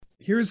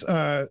here's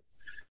a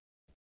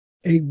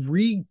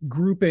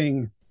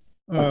regrouping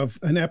of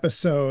an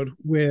episode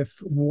with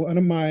one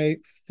of my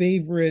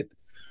favorite.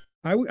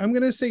 I'm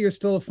going to say you're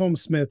still a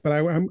foamsmith, but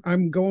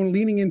I'm going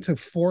leaning into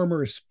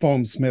former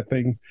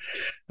foamsmithing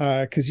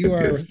because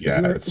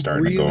it's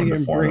starting to go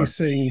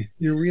into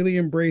you're really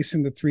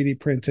embracing the 3D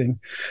printing.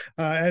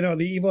 I know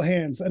the evil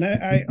hands, and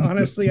I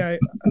honestly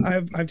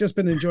I've just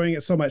been enjoying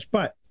it so much.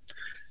 But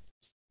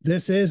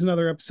this is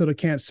another episode of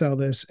Can't Sell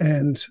This,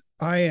 and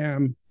I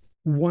am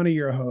one of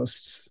your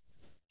hosts,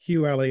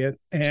 Hugh Elliott,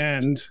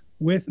 and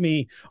with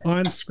me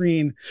on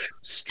screen,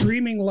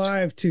 streaming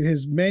live to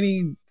his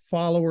many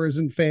followers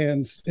and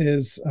fans,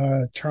 is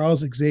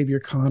Charles Xavier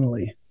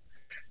Connolly.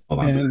 Hold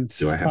on, and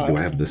do I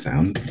have the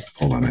sound?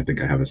 Hold on, I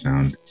think I have a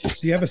sound.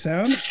 Do you have a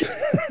sound?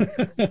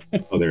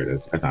 Oh, there it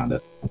is. I found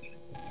it.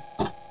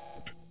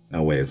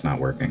 No way, it's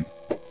not working.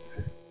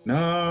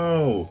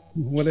 No.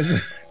 What is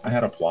it? I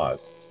had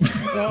applause.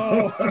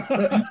 Oh.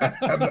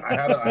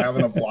 I have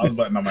an applause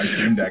button on my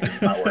Stream Deck.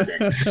 It's not working.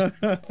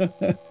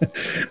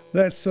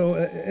 That's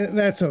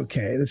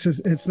okay.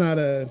 It's not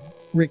a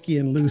Ricky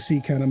and Lucy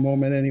kind of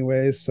moment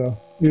anyways. So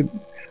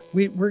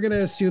we're going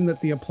to assume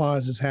that the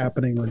applause is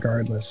happening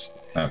regardless.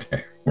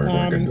 Okay.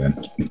 We're good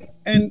then.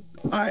 And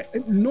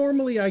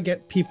normally I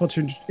get people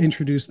to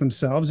introduce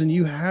themselves, and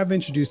you have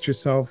introduced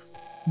yourself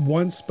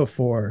once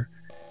before.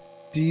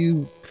 Do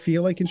you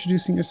feel like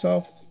introducing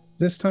yourself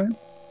this time?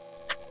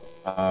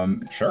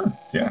 Sure.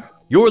 Yeah.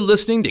 You're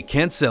listening to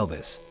Can't Sell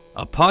This,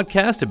 a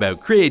podcast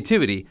about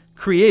creativity,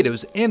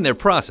 creatives, and their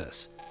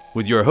process,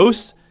 with your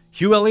hosts,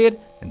 Hugh Elliott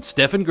and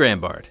Stefan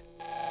Grambart.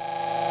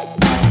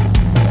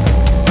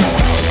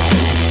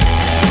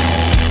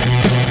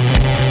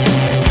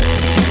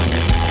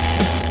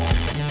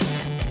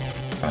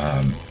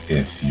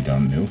 If you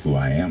don't know who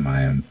I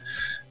am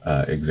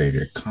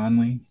Xavier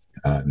Connolly,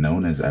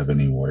 known as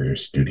Ebony Warrior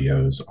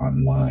Studios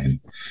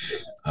online.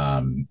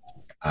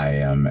 I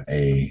am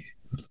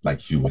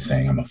like Hugh was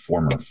saying, I'm a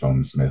former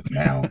foamsmith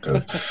now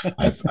because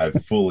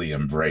I've fully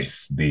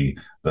embraced the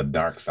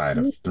dark side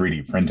of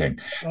 3D printing.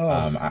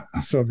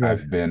 So good.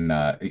 I've been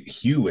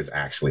Hugh is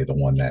actually the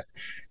one that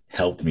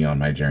helped me on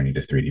my journey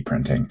to 3D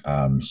printing.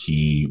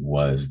 He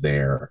was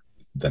there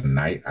the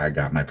night I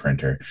got my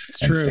printer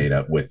stayed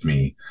up with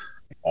me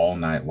all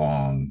night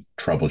long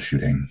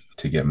troubleshooting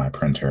to get my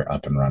printer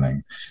up and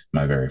running,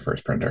 my very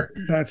first printer.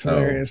 That's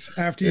hilarious.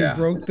 After you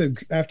broke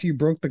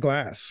the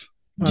glass.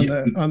 On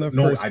the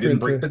no, first I didn't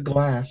printer. break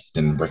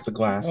the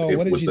glass. Oh, it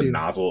what did was you the do?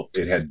 nozzle.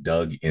 It had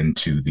dug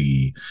into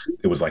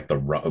it was like the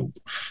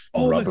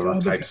rubber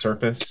type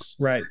surface.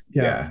 Right.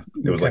 Yeah.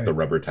 It was like the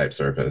rubber type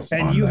surface.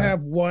 And you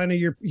have one of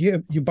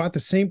you bought the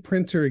same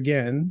printer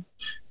again.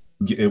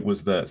 It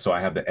was so I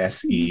have the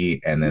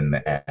SE and then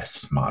the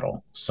S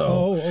model.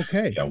 So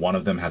okay. Yeah, one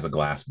of them has a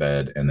glass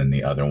bed and then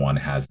the other one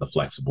has the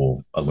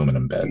flexible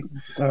aluminum bed.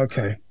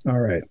 Okay. All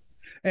right.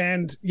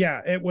 And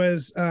yeah, it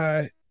was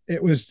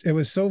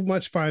so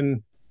much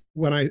fun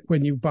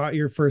when you bought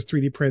your first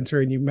 3D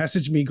printer and you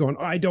messaged me going,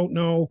 I don't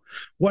know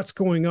what's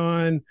going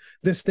on.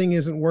 This thing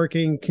isn't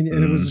working. And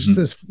it was just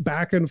this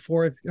back and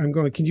forth. I'm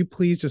going, can you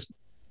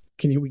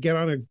we get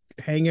on a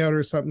hangout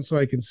or something so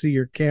I can see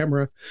your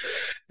camera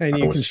and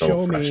you can show me. I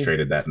was so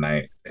frustrated that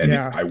night, and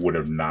I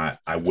would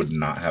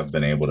not have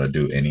been able to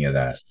do any of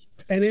that.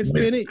 And it's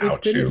been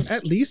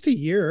at least a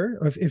year,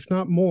 if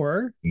not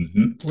more,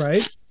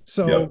 right?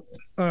 So,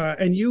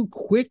 and you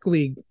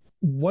quickly,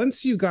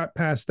 once you got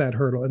past that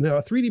hurdle, and now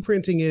 3D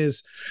printing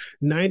is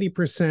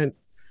 90%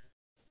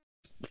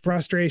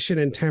 frustration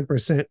and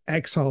 10%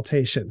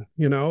 exaltation.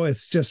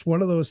 It's just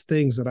one of those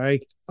things that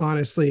I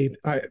honestly,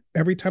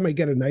 every time I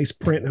get a nice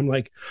print, I'm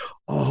like,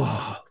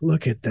 oh,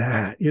 look at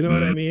that. You know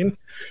what I mean?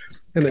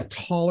 And the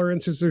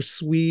tolerances are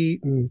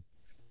sweet. And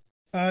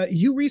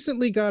you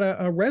recently got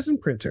a resin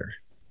printer.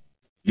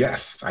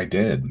 Yes, I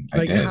did.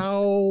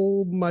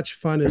 How much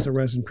fun is a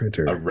resin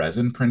printer? A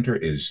resin printer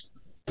is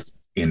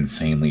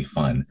insanely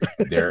fun.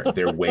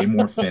 They're way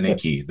more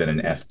finicky than an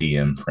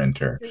FDM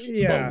printer.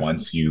 Yeah. But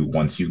once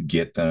you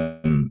get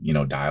them,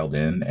 dialed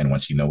in, and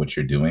once you know what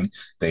you're doing,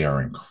 they are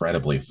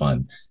incredibly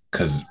fun.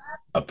 Because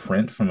a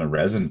print from a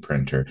resin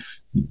printer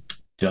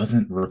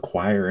doesn't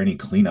require any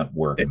cleanup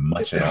work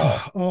much at all.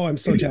 Oh, I'm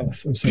so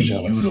jealous. I'm so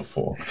jealous.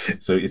 Beautiful.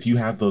 So if you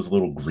have those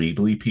little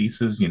greebly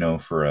pieces,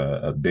 for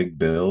a big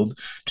build,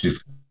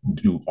 just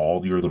do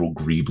all your little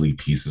greebly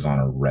pieces on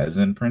a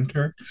resin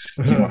printer.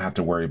 You don't have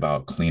to worry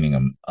about cleaning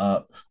them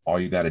up. All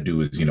you got to do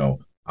is,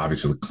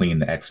 obviously clean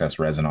the excess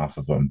resin off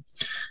of them,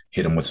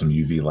 hit them with some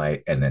UV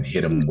light, and then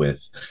hit them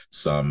with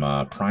some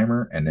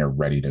primer, and they're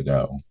ready to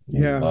go.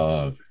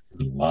 Yeah.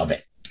 Love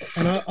it.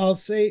 And I'll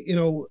say,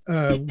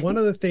 one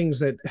of the things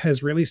that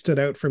has really stood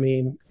out for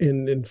me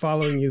in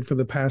following you for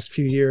the past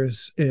few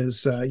years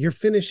is your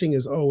finishing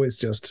is always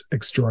just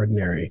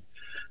extraordinary.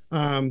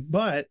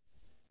 But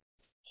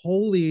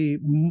holy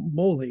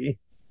moly,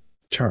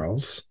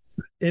 Charles,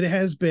 it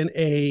has been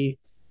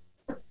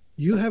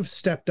you have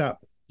stepped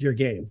up your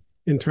game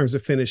in terms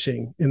of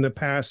finishing in the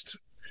past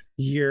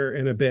year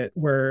and a bit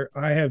where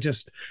I have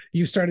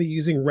you started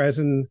using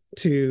resin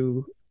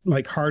to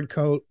like hard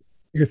coat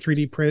your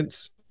 3D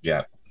prints.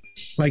 Yeah.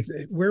 Like,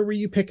 where were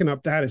you picking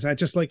up that? Is that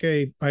just like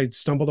I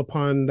stumbled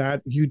upon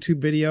that YouTube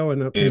video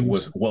and it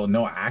was, well,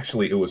 no,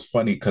 actually it was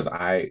funny because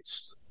I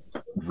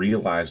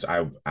realized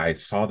I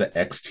saw the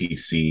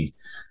XTC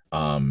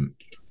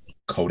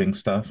coating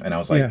stuff and I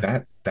was like,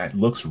 that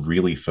looks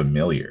really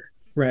familiar.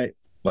 Right.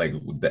 Like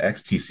the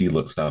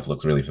XTC stuff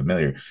looks really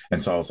familiar.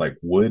 And so I was like,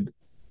 would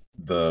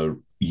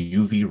the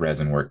UV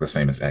resin work the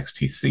same as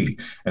XTC?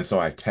 And so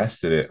I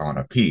tested it on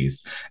a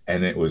piece,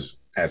 and it was,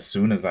 as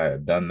soon as I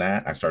had done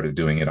that, I started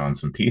doing it on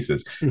some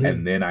pieces. Mm-hmm.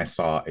 And then I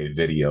saw a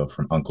video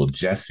from Uncle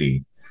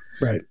Jesse,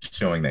 right,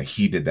 showing that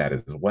he did that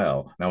as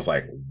well. And I was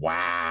like,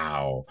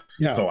 wow.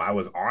 Yeah. So I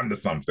was onto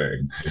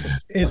something.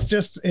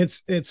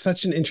 It's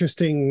such an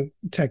interesting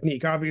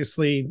technique.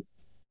 Obviously,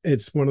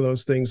 it's one of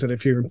those things that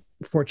if you're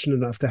fortunate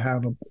enough to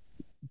have a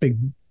big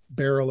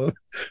barrel of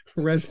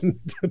resin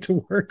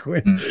to work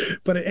with,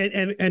 but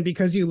and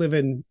because you live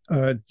in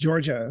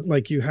Georgia,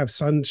 like you have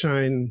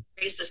sunshine,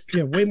 you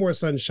have way more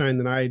sunshine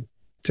than I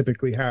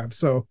typically have,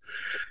 so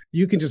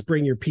you can just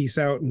bring your piece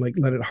out and like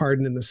let it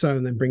harden in the sun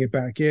and then bring it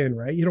back in,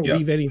 right? You don't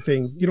leave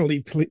anything, you don't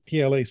leave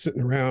PLA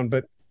sitting around,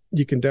 but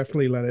you can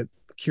definitely let it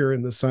cure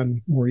in the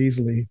sun more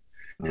easily.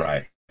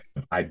 Right.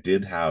 I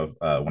did have,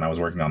 when I was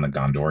working on the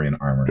Gondorian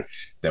armor,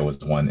 there was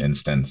one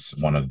instance,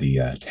 one of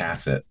the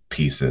Tacet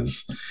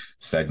pieces,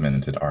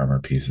 segmented armor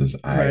pieces,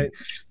 I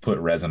put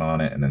resin on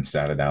it and then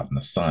sat it out in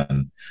the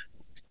sun.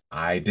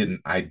 I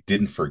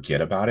didn't forget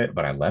about it,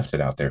 but I left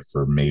it out there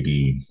for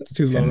maybe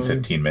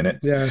 10-15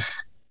 minutes. Yeah.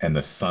 And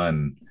the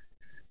sun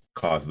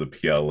caused the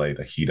PLA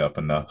to heat up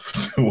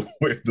enough to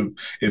where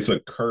it's a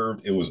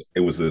curved, it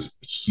was this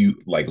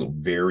cute, like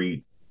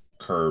very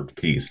curved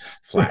piece,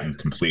 flattened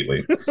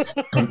completely to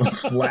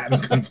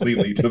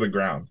the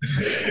ground.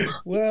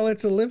 Well,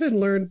 it's a live and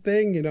learn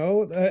thing, you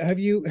know. Have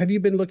you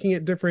been looking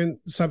at different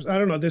subs? I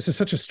don't know, this is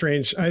such a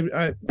strange,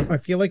 I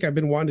feel like I've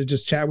been wanting to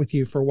just chat with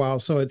you for a while,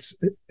 so it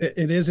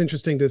is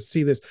interesting to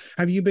see this.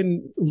 Have you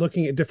been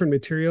looking at different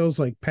materials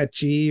like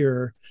PETG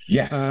or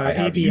Yes,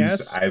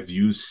 I've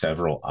used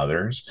several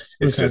others.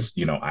 It's just,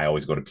 you know, I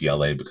always go to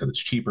PLA because it's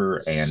cheaper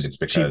and it's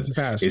because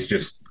it's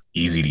just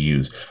easy to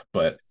use.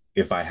 But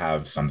if I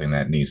have something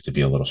that needs to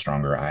be a little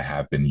stronger, I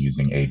have been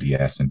using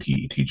ABS and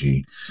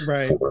PETG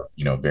for,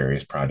 you know,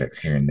 various projects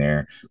here and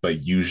there.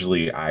 But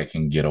usually I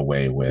can get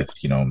away with,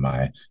 you know,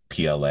 my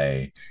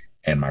PLA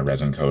and my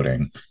resin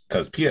coating,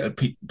 because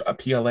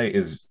PLA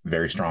is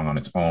very strong on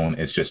its own.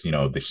 It's just, you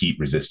know, the heat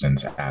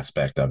resistance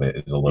aspect of it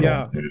is a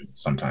little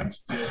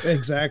sometimes.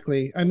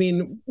 Exactly. I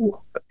mean,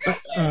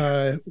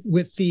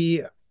 with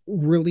the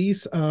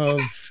release of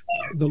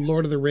the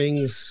Lord of the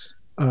Rings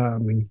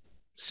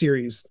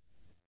series,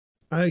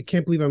 I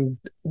can't believe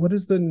what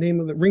is the name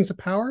of the Rings of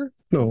Power?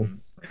 No.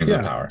 Rings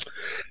of Power.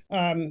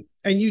 And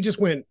you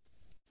went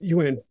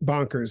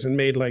bonkers and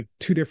made like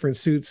 2 different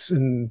suits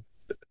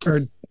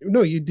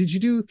did you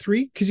do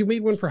 3? Because you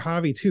made one for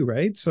Javi too,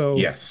 right? So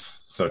yes.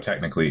 So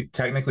technically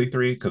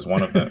 3, because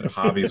one of the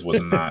Javi's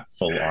was not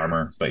full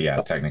armor, but yeah,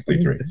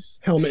 technically 3.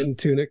 Helmet and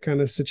tunic kind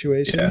of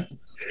situation.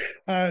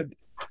 Yeah.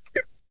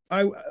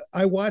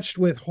 I watched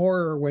with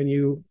horror when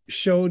you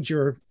showed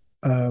your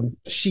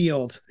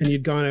shield and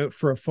you'd gone out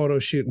for a photo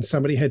shoot and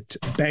somebody had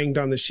banged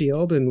on the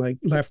shield and like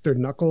left their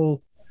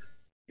knuckle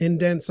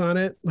indents on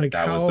it. Like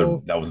that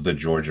was the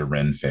Georgia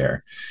Ren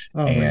Fair.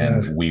 Oh,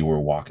 and we were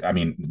walking, I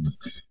mean,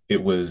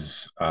 it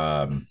was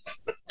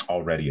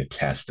already a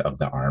test of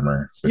the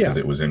armor because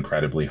it was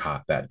incredibly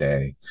hot that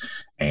day.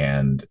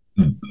 And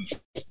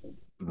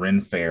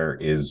Ren Fair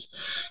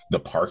the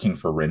parking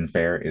for Ren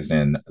Fair is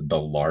in the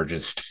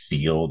largest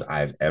field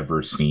I've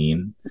ever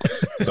seen.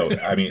 So,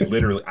 I mean,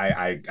 literally,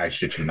 I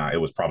shit you not,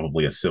 it was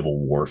probably a Civil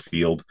War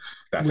field.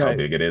 That's how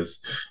big it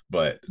is.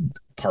 But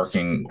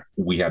parking,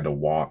 we had to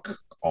walk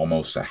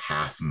almost a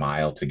half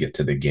mile to get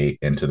to the gate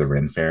into the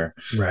Ren Fair.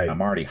 Right.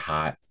 I'm already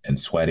hot and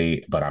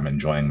sweaty, but I'm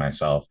enjoying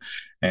myself.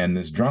 And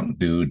this drunk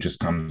dude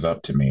just comes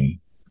up to me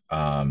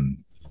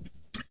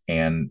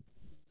and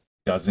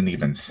doesn't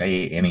even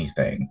say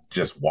anything,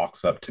 just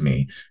walks up to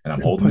me and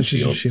I'm holding the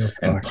shield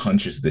and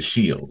punches the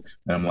shield.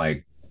 And I'm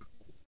like,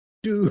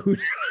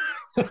 dude.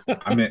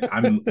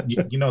 I'm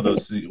you know,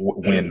 those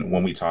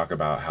when we talk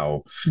about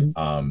how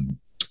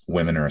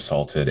women are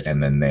assaulted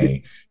and then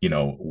they, you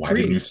know, why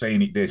didn't you say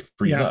anything? They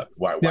freeze up.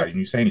 Why didn't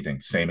you say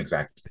anything? Same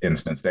exact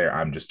instance there.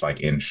 I'm just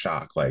like in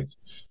shock. Like,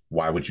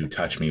 why would you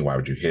touch me? Why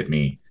would you hit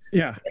me?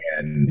 Yeah.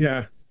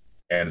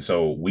 And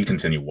so we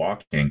continue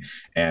walking,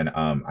 and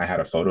I had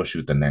a photo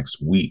shoot the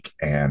next week,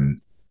 and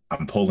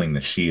I'm pulling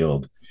the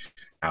shield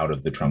out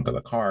of the trunk of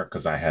the car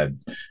because I had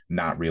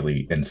not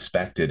really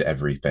inspected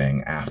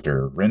everything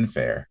after Ren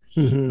Fair.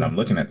 Mm-hmm. And I'm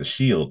looking at the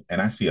shield,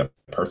 and I see a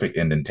perfect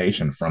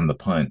indentation from the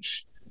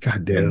punch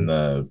in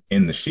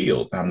the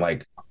shield. I'm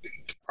like,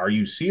 are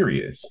you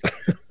serious?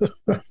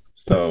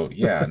 So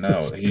yeah, no,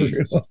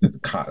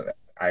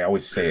 I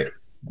always say it.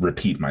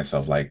 repeat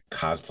myself, like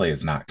cosplay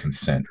is not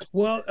consent.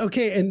 Well,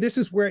 okay, and this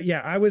is where,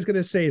 yeah, I was going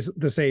to say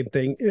the same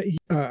thing.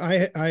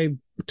 I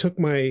took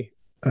my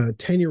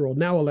 10-year-old,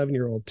 now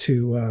 11-year-old,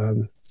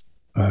 to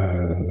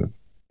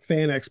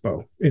Fan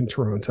Expo in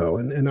Toronto,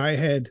 and I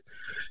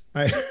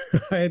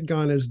had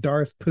gone as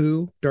Darth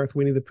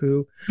Winnie the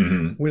Pooh,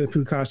 Winnie the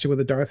Pooh costume with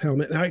a Darth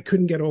helmet, and I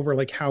couldn't get over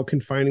like how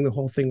confining the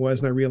whole thing was,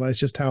 and I realized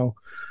just how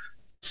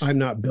I'm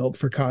not built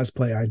for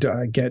cosplay.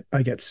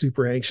 I get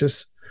super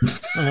anxious.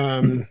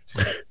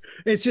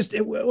 It's just,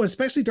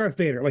 especially Darth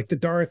Vader, like the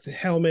Darth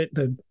helmet,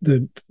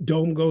 the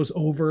dome goes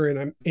over, and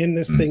I'm in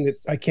this thing that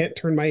I can't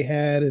turn my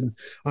head, and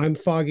I'm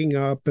fogging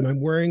up, and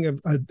I'm wearing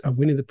a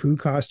Winnie the Pooh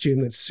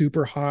costume that's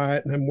super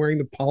hot, and I'm wearing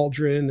the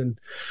pauldron, and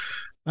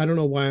I don't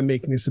know why I'm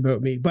making this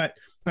about me, but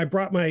I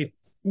brought my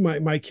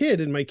kid,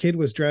 and my kid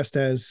was dressed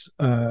as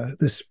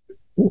this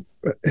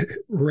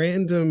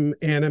random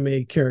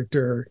anime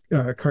character,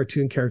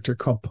 cartoon character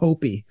called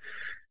Popey.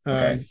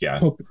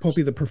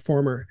 Popey the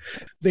performer.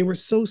 They were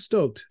so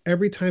stoked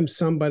every time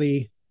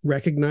somebody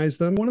recognized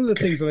them. One of the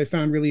things that I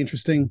found really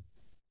interesting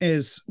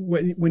is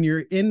when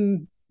you're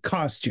in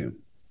costume,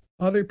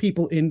 other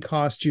people in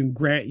costume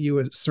grant you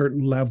a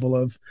certain level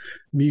of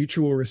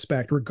mutual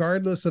respect,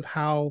 regardless of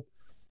how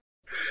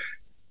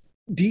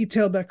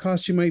detailed that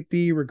costume might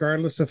be,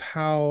 regardless of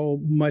how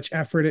much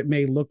effort it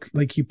may look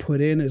like you put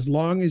in. As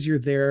long as you're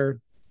there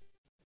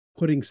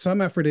putting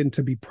some effort in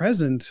to be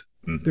present,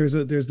 there's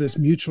this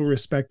mutual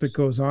respect that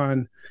goes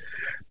on.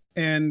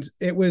 And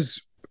it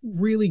was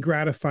really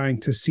gratifying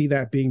to see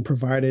that being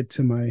provided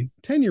to my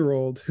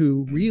 10-year-old,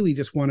 who really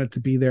just wanted to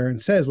be there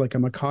and says, like,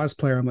 I'm a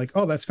cosplayer. I'm like,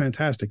 oh, that's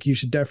fantastic. You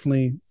should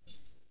definitely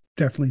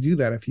do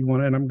that if you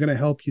want, and I'm going to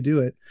help you do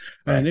it.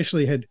 Right. I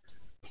initially had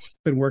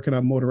been working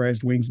on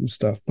motorized wings and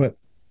stuff, but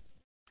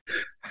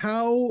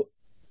how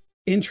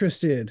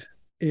interested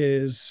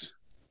is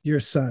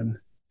your son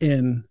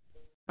in,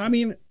 I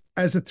mean,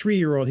 as a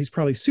 3-year-old, he's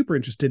probably super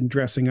interested in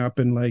dressing up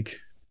and like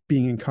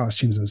being in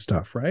costumes and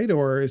stuff, right?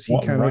 Or is he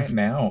right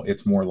now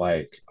it's more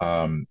like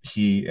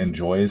he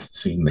enjoys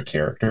seeing the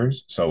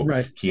characters. So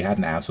he had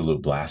an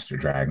absolute blast at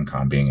Dragon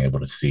Con, being able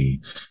to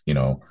see,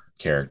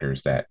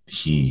 characters that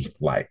he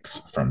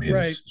likes from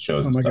his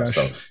shows and stuff. Gosh.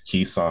 So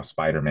he saw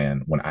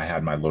Spider-Man when I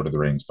had my Lord of the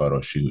Rings photo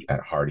shoot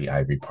at Hardy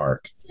Ivy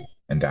Park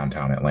in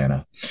downtown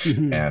Atlanta.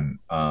 And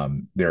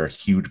there are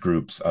huge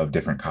groups of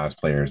different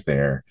cosplayers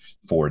there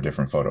for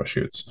different photo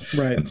shoots.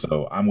 And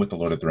so I'm with the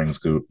Lord of the Rings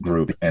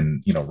group,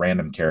 and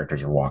random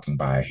characters are walking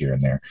by here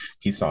and there.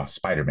 He saw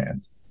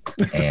Spider-Man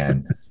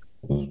and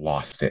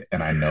lost it,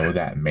 and I know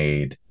that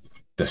made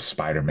the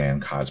Spider-Man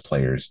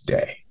cosplayers'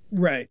 day.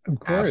 Right, of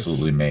course.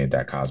 Absolutely made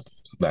that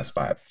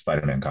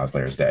Spider-Man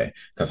cosplayer's day,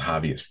 because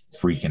Javi is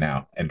freaking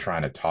out and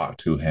trying to talk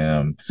to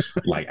him,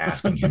 like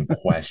asking him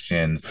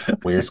questions.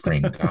 Where's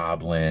Green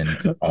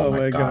Goblin? Oh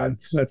my God.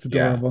 That's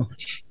adorable.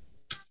 Yeah.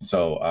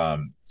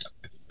 So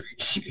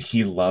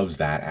he loves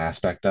that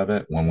aspect of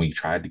it. When we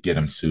tried to get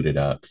him suited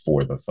up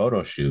for the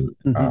photo shoot,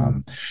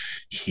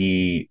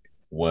 he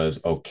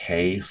was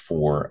okay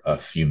for a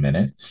few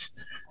minutes.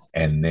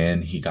 And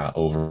then he got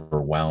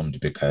overwhelmed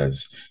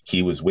because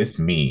he was with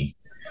me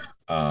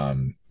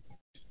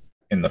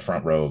in the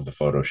front row of the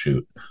photo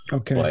shoot.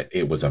 But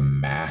it was a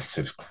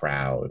massive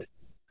crowd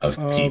of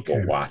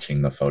people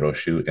watching the photo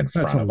shoot in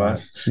front of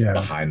us,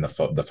 behind the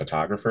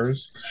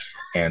photographers.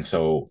 And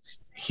so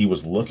he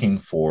was looking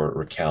for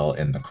Raquel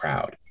in the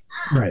crowd.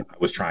 I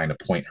was trying to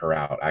point her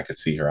out. I could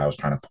see her. I was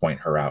trying to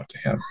point her out to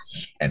him,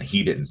 and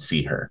he didn't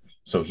see her.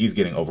 So he's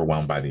getting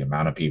overwhelmed by the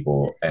amount of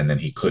people, and then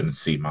he couldn't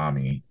see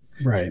mommy.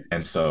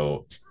 And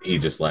so he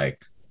just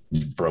like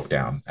broke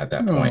down at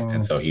that point.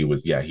 And so he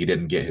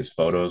didn't get his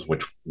photos,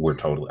 which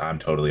I'm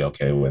totally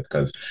okay with,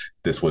 because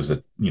this was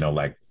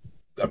like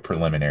a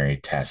preliminary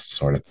test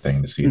sort of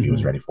thing to see if he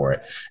was ready for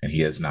it. And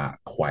he is not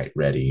quite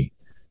ready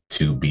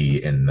to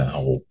be in the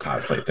whole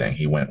cosplay thing.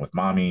 He went with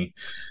mommy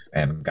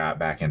and got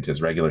back into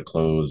his regular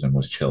clothes and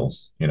was chill,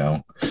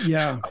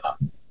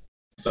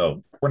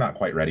 so we're not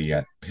quite ready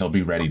yet. He'll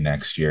be ready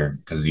next year,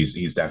 because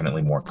he's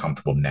definitely more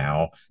comfortable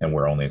now, and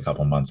we're only a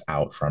couple months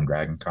out from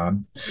Dragon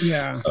Con.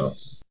 So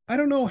I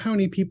don't know how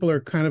many people are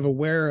kind of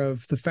aware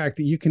of the fact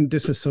that you can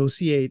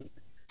disassociate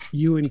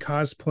you in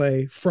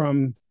cosplay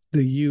from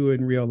the you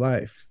in real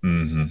life.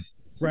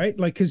 Right?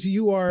 Like, because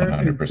you're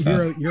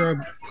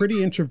a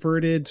pretty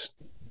introverted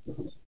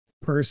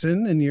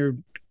person, and you're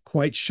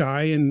quite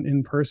shy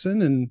in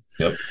person, and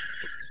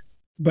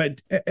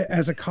but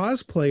as a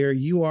cosplayer,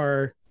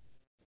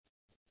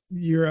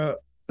 you're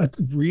a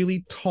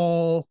really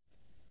tall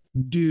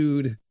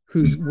dude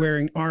who's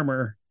wearing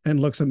armor and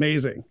looks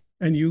amazing,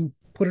 and you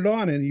put it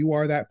on and you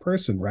are that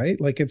person, right?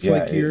 Like, it's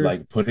like you're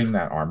like putting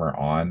that armor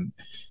on.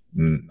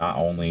 Not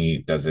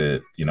only does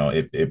it,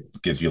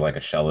 it gives you like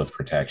a shell of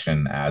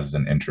protection as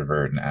an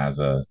introvert and as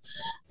a,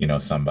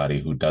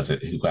 somebody who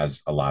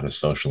has a lot of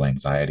social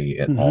anxiety.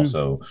 It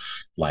also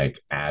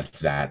like adds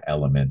that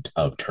element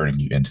of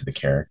turning you into the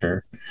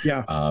character.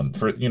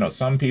 For,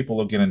 some people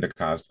will get into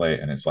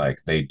cosplay and it's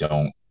like, they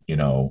don't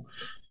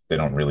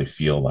really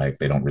feel like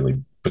they don't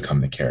really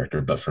become the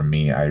character. But for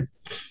me, I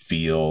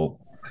feel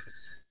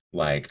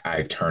like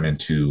I turn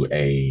into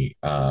a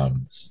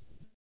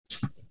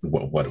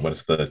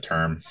what's the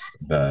term?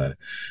 The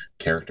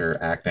character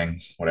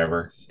acting,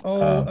 whatever.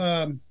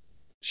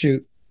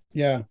 Shoot.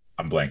 Yeah.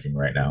 I'm blanking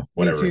right now.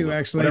 Whatever, me too,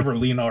 actually. Whatever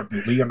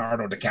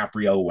Leonardo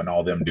DiCaprio and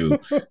all them do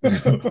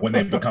when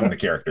they become the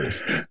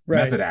characters.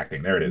 Right. Method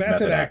acting. There it is.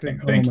 Method acting.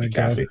 Thank you,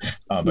 Cassie.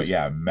 But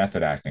yeah,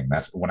 method acting.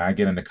 That's when I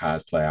get into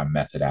cosplay, I'm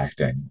method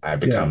acting. I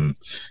become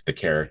the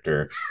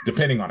character,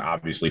 depending on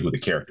obviously who the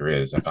character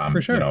is. If I'm,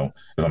 if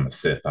I'm a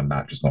Sith, I'm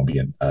not just going to be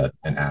an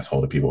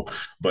asshole to people.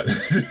 But,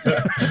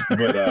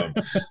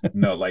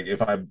 no, like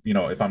if I'm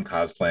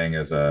cosplaying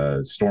as a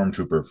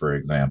stormtrooper, for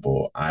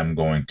example, I'm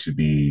going to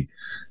be.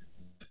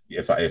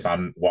 If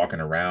I'm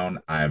walking around,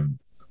 I'm,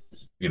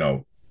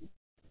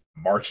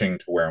 marching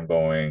to where I'm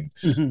going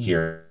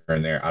here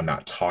and there. I'm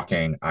not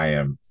talking. I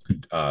am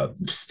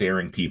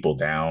staring people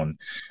down.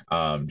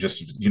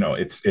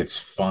 It's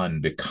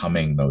fun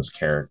becoming those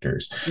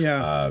characters.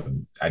 Yeah.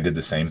 I did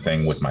the same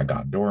thing with my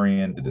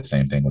Gondorian, did the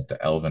same thing with the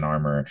Elven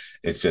armor.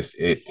 It's just,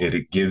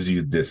 it gives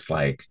you this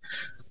like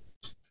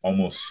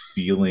almost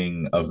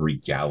feeling of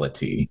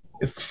regality.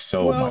 It's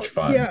so much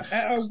fun. Yeah,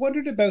 I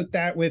wondered about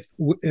that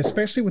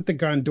especially with the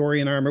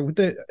Gondorian armor. With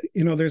the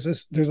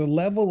there's a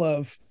level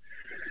of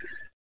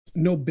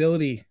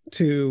nobility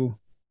to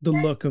the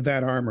look of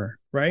that armor,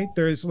 right?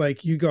 There's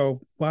like you go,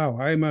 wow,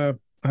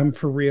 I'm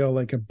for real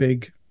like a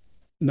big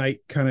knight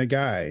kind of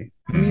guy.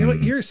 I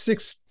mean, you're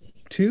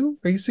 6'2"?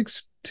 Are you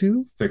 6'2"?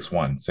 6'1",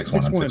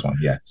 6'1",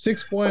 yeah.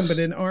 6'1", but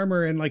in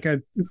armor and like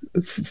a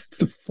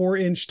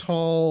 4-inch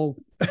tall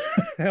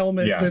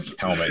helmet. Yeah,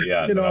 helmet,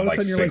 yeah. All of a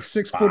sudden you're like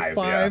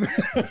 6'5".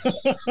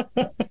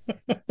 Yeah.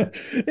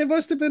 It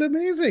must have been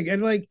amazing.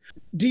 And like,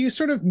 do you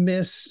sort of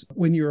miss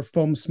when you're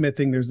foam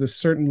smithing, there's this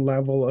certain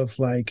level of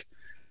like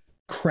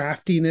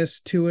craftiness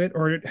to it?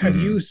 Or do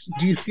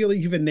you feel like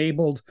you've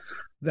enabled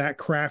that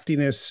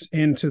craftiness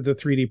into the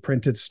 3D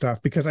printed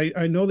stuff? Because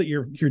I know that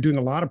you're doing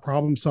a lot of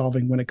problem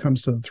solving when it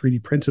comes to the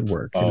 3D printed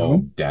work.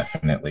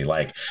 Definitely.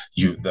 Like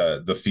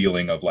the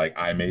feeling of like,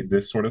 I made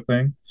this sort of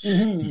thing.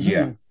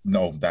 Yeah,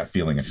 no, that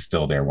feeling is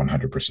still there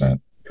 100%,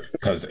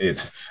 because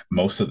it's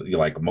most of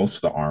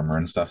the armor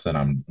and stuff that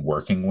I'm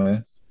working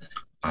with,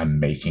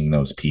 I'm making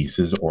those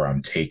pieces, or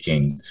I'm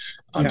taking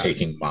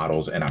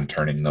models and I'm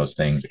turning those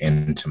things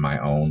into my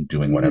own,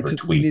 doing whatever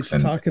tweaks. We need to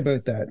talk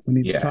about that. We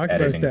need to talk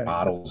about that.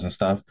 Models and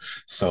stuff.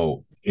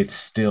 So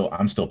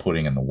I'm still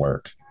putting in the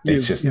work.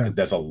 It's just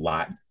there's a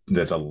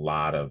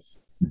lot of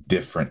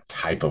different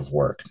type of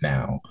work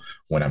now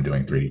when I'm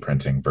doing 3D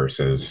printing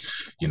versus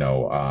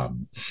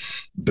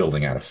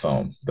building out of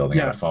foam. Out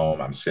of foam,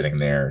 I'm sitting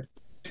there.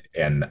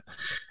 And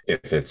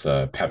if it's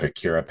a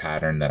Pepakura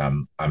pattern that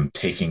I'm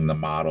taking the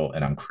model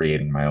and I'm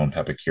creating my own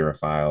Pepakura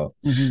file,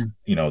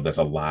 there's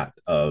a lot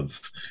of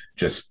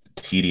just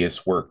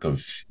tedious work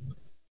of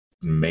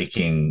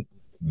making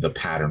the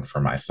pattern for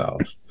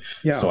myself.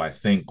 Yeah. So I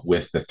think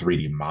with the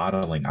 3D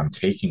modeling, I'm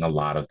taking a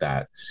lot of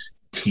that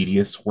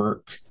tedious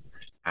work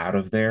out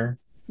of there.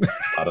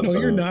 No,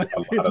 you're not.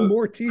 It's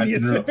more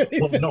tedious.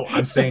 No,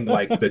 I'm saying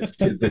like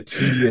the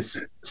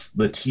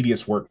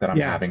tedious work that I'm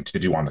having to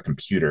do on the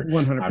computer.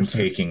 100%. I'm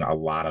taking a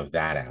lot of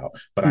that out,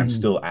 but I'm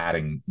still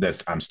adding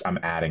this. I'm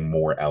adding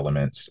more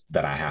elements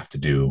that I have to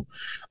do,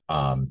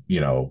 on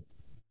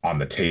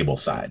the table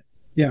side.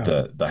 Yeah,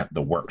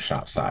 the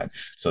workshop side.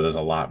 So there's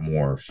a lot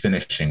more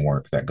finishing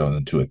work that goes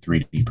into a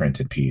 3D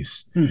printed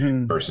piece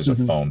versus a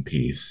foam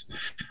piece.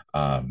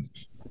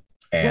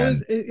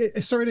 And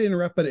sorry to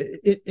interrupt, but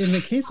in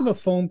the case of a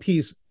foam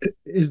piece,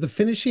 is the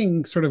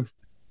finishing sort of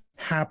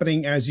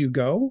happening as you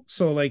go?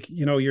 So like,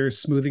 you're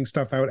smoothing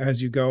stuff out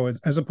as you go,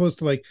 as opposed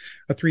to like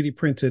a 3D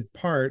printed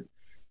part,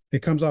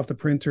 it comes off the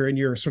printer and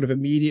you're sort of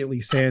immediately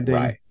sanding.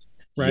 Right.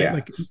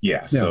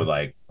 Yeah. So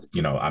like,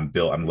 I'm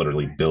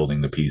literally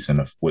building the piece.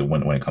 And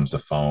when it comes to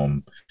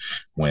foam,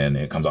 when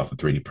it comes off the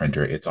 3D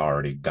printer, it's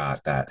already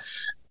got that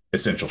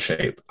essential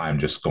shape. I'm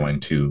just going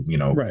to,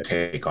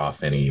 take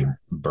off any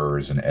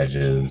burrs and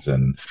edges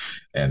and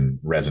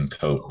resin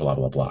coat, blah,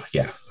 blah, blah.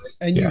 Yeah.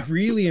 And you've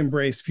really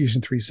embraced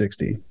Fusion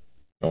 360.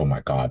 Oh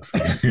my God.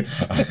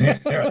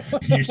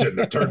 You shouldn't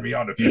have turned me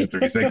on to Fusion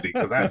 360,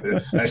 because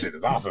that shit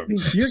is awesome.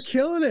 You're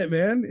killing it,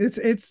 man.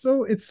 It's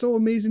so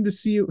amazing to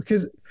see you,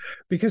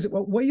 because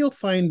what you'll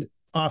find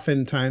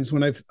oftentimes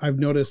when I've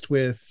noticed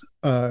with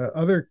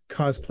other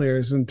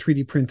cosplayers and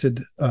 3D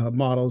printed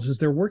models is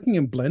they're working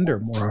in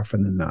Blender more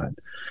often than not.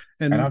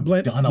 And I've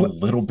done a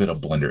little bit of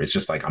Blender. It's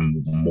just like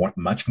I'm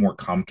much more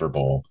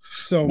comfortable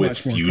with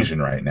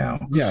Fusion right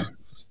now. Yeah.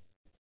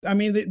 I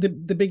mean,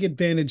 the big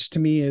advantage to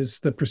me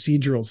is the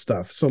procedural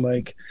stuff. So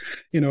like,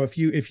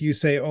 if you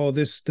say, oh,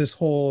 this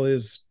hole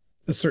is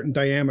a certain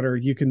diameter,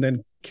 you can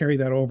then carry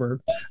that over,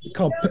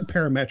 called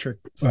parametric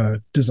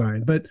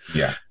design. But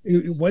yeah,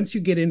 once you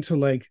get into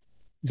like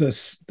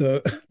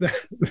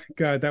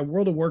God, that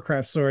World of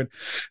Warcraft sword,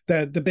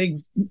 the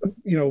big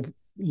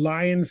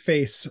lion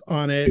face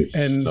on it,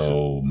 and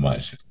so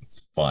much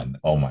fun.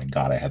 Oh my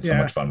God, I had so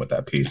much fun with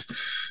that piece.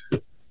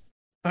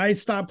 I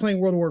stopped playing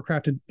World of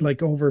Warcraft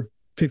like over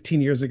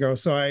 15 years ago,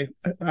 so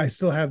I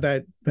still have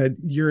that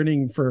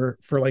yearning for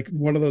like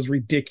one of those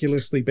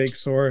ridiculously big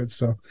swords.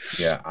 So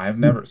yeah, I've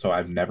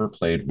never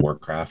played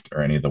Warcraft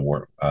or any of the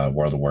World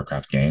of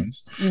Warcraft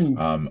games.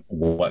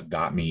 What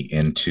got me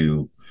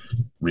into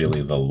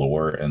really the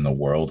lore and the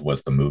world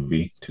was the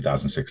movie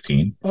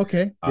 2016.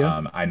 Okay,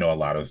 yeah. I know a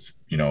lot of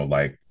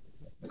like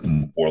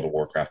World of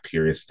Warcraft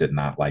purists did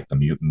not like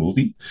the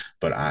movie,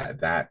 but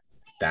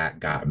that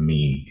got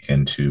me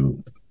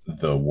into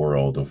the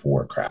world of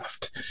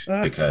Warcraft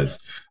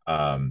because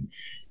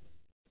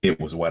it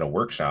was Weta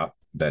Workshop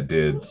that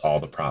did all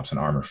the props and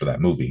armor for that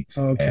movie.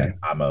 Okay. And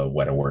I'm a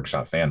Weta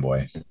Workshop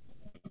fanboy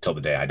until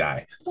the day I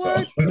die.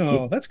 What? So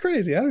no, that's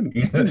crazy. I didn't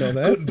know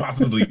that. Couldn't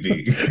possibly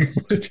be.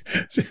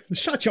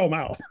 Shut your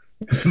mouth.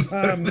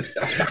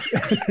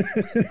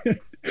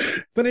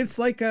 But it's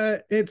like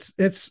it's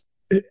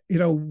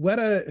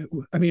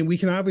Weta. I mean, we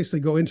can obviously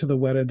go into the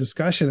Weta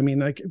discussion. I mean,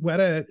 like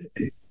Weta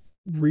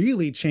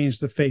really changed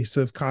the face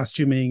of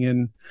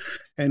costuming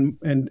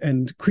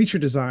and creature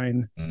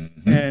design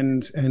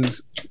and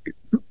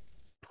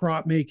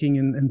prop making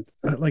and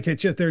like it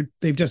just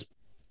they've just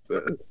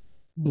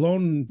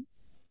blown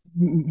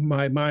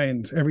my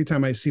mind every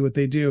time I see what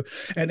they do.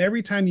 And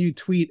every time you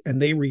tweet and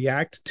they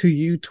react to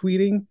you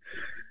tweeting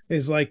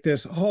is like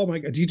this, oh my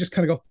God, do you just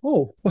kind of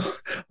go,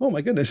 oh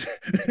my goodness.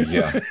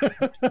 Yeah,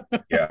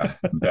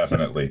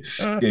 definitely.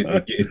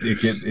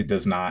 It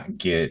does not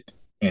get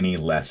any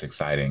less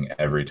exciting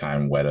every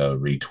time Weta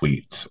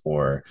retweets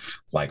or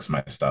likes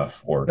my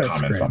stuff or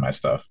comments on my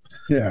stuff.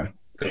 Yeah,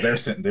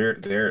 because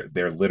they're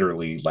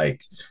literally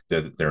like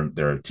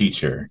they're a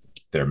teacher,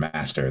 they're a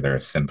master, they're a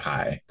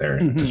senpai, they're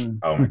just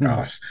oh my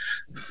gosh,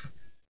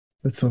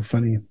 that's so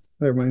funny.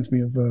 That reminds me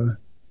of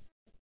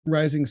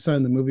Rising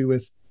Sun, the movie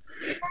with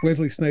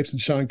Wesley Snipes and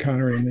Sean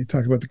Connery, and they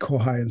talk about the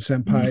kohai and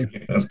senpai.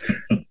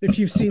 If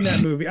you've seen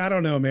that movie, I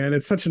don't know, man,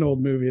 it's such an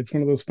old movie. It's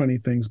one of those funny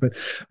things, but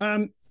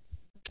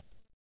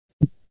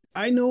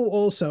I know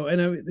also,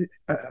 and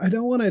I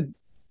don't want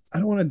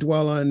to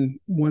dwell on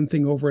one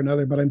thing over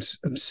another, but I'm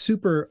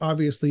super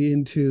obviously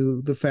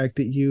into the fact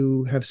that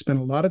you have spent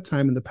a lot of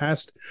time in the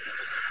past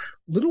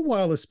little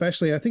while,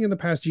 especially I think in the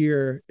past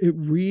year, it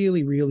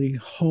really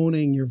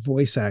honing your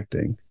voice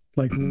acting,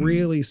 like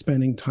really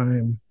spending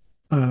time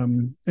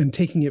and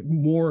taking it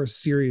more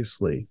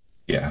seriously.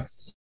 Yeah.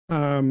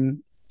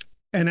 And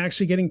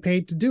actually getting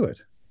paid to do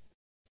it.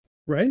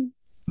 Right?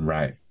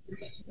 Right.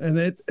 And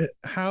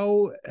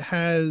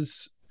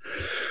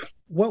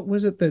what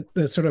was it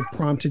that sort of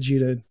prompted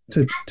you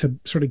to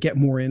sort of get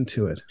more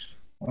into it?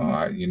 Well,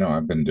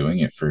 I've been doing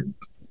it for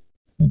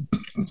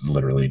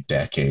literally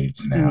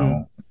decades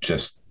now,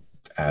 just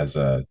as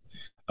a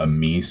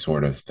me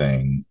sort of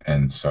thing.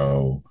 And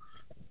so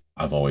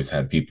I've always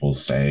had people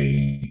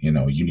say, you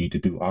need to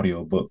do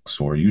audiobooks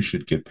or you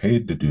should get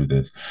paid to do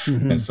this.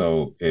 And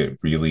so it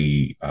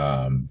really,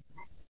 I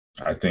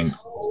think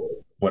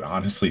what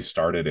honestly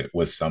started it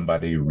was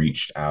somebody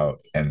reached out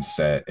and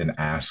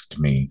asked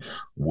me,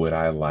 would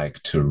I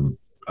like to,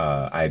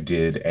 I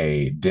did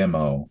a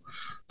demo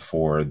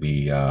for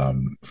the,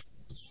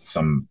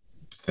 some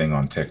thing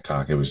on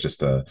TikTok. It was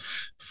just a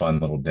fun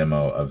little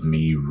demo of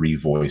me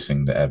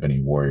revoicing the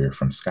Ebony Warrior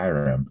from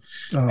Skyrim.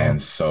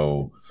 And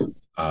so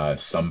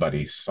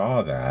somebody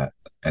saw that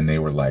and they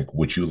were like,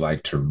 would you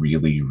like to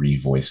really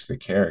revoice the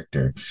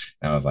character?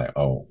 And I was like,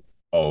 oh,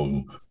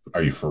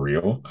 are you for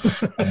real?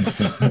 and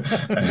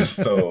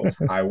so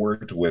I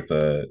worked with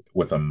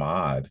a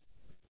mod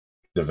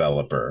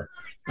developer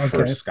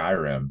for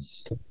Skyrim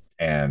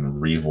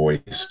and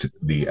revoiced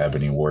the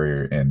Ebony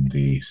Warrior in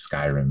the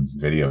Skyrim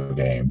video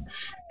game.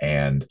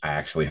 And I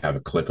actually have a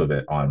clip of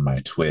it on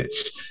my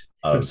Twitch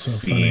of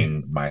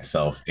seeing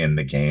myself in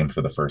the game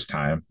for the first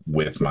time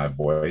with my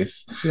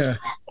voice. Yeah.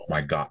 Oh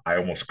my God, I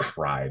almost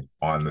cried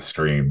on the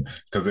stream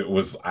because it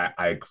was,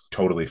 I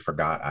totally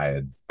forgot I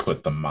had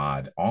put the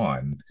mod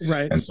on.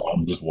 Right. And so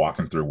I'm just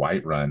walking through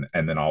Whiterun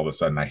and then all of a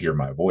sudden I hear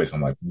my voice.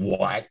 I'm like,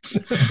 what?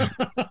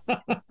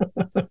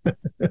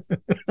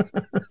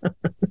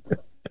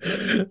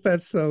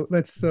 That's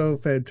so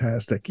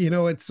fantastic.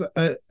 It's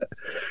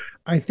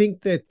I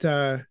think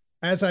that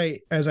as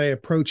I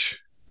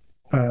approach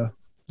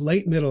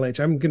late middle age,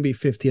 I'm going to be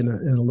 50 in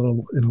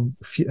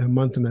a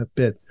month and a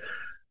bit.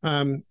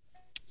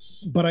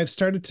 But I've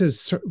started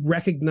to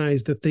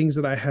recognize the things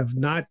that I have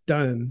not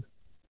done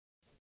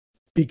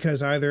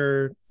because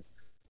either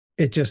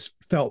it just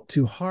felt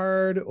too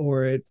hard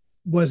or it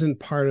wasn't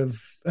part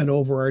of an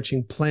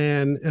overarching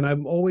plan. And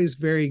I'm always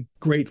very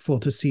grateful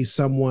to see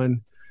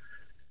someone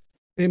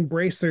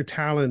embrace their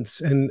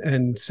talents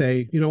and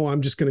say,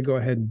 I'm just going to go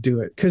ahead and do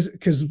it.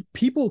 Because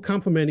people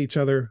compliment each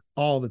other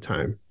all the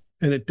time.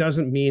 And it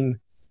doesn't mean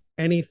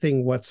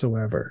anything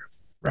whatsoever.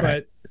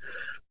 Right.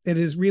 But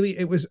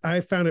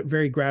I found it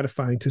very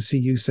gratifying to see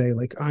you say,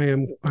 like,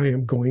 I'm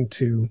going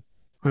to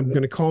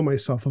call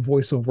myself a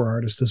voiceover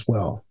artist as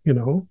well,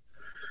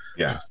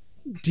 Yeah.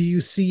 Do you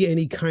see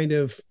any kind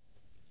of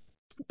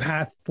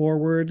path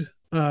forward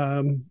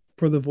for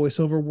for the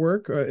voiceover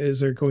work?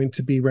 Is there going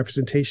to be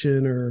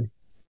representation or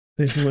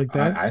anything like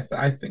that?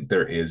 I think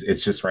there is.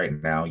 It's just right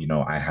now,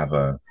 I have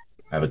a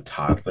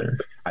toddler.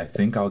 I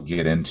think I'll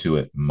get into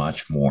it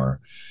much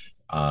more.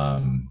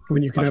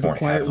 When you can have a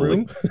quiet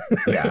room.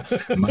 Yeah,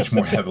 much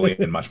more heavily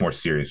and much more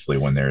seriously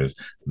when there is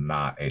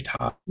not a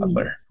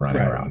toddler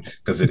running around,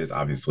 because it is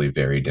obviously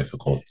very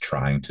difficult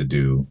trying to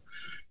do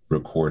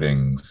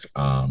recordings,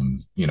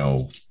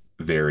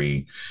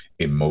 very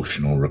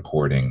emotional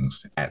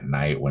recordings at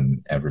night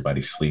when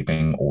everybody's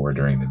sleeping or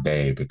during the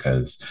day,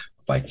 because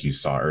like you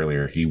saw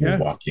earlier, he will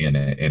walk in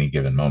at any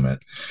given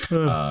moment.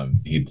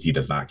 He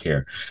does not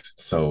care.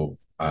 So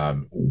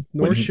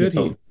nor should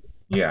he.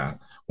 Yeah.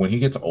 When he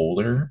gets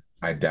older,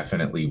 I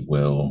definitely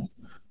will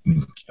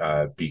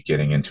be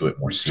getting into it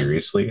more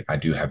seriously. I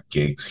do have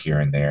gigs here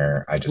and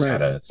there. I just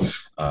had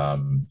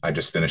I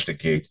just finished a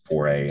gig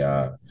for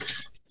a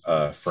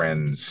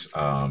friend's,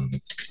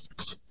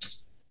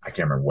 I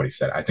can't remember what he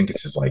said. I think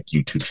it's his like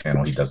YouTube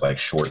channel. He does like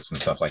shorts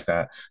and stuff like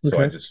that. So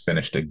I just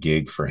finished a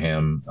gig for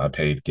him, a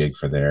paid gig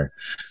for there.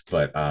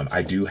 But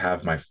I do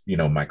have my,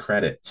 my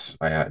credits.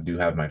 I do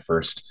have my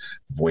first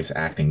voice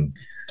acting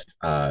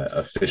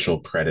official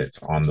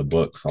credits on the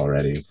books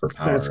already for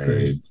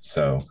Powerade.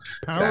 So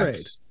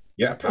Powerade.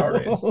 Yeah,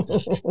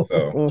 Powerade.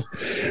 So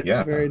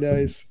yeah. Very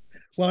nice.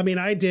 Well, I mean,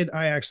 I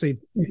actually,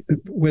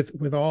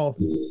 with all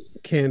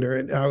candor,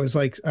 and I was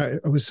like, I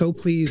was so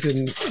pleased,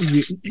 and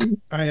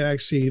I had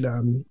actually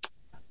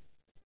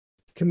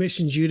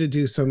commissioned you to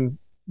do some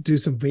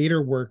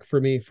Vader work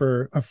for me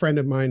for a friend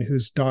of mine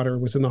whose daughter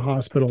was in the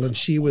hospital, and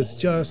she was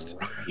just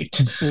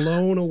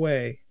blown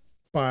away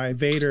by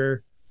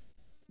Vader,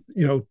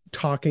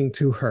 talking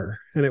to her.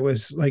 And it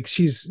was like,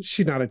 she's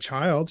not a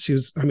child.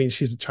 She's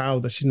a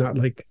child, but she's not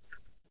like,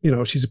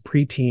 she's a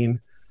preteen,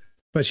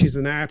 but she's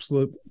an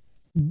absolute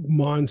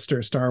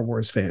monster Star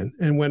Wars fan.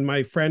 And when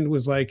my friend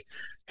was like,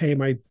 hey,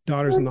 my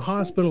daughter's in the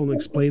hospital, and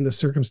explained the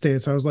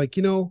circumstance, I was like,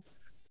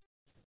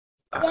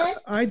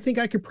 I think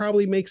I could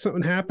probably make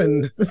something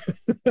happen.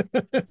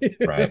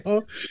 Right.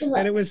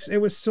 And it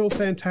was so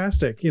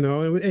fantastic,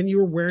 and you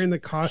were wearing the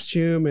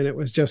costume, and it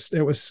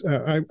was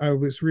I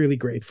was really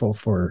grateful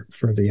for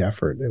the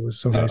effort. It was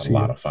so nice. A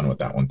lot of fun with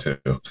that one too.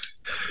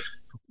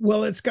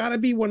 Well, it's got to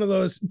be one of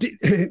those,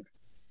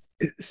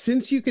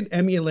 since you can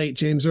emulate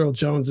James Earl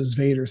Jones's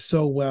Vader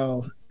so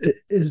well,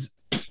 is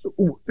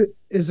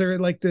there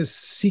like this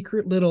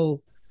secret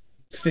little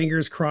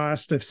fingers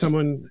crossed if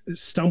someone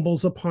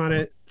stumbles upon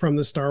it from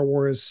the Star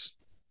Wars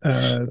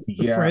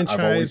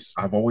franchise?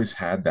 I've always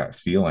had that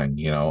feeling.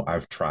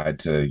 I've tried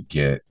to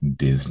get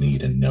Disney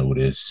to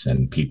notice,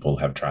 and people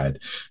have tried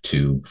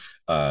to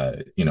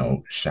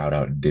shout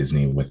out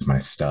Disney with my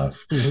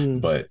stuff,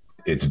 but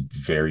it's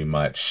very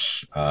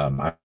much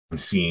I'm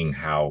seeing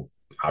how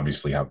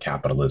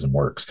capitalism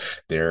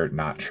works. They're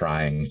not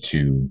trying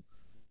to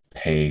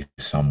pay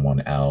someone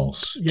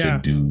else to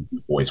do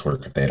voice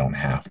work if they don't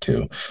have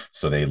to.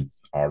 So they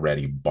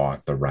already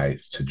bought the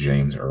rights to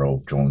James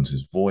Earl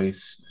Jones's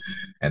voice,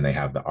 and they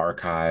have the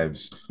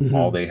archives.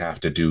 All they have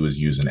to do is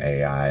use an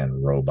AI and a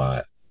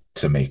robot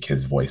to make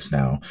his voice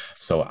now.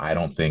 So I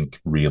don't think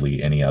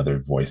really any other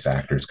voice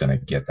actor is going to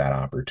get that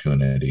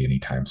opportunity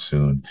anytime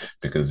soon,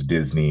 because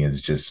Disney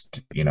is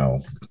just,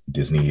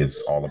 Disney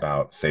is all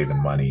about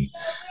saving money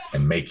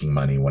and making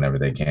money whenever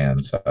they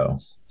can. So,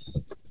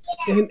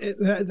 and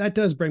that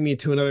does bring me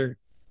to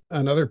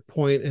another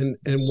point, and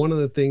one of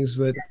the things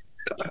that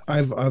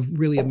I've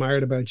really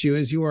admired about you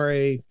is you are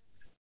a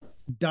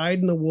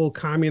dyed-in-the-wool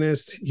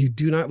communist. You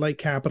do not like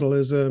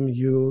capitalism.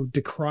 You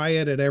decry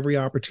it at every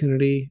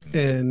opportunity,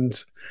 and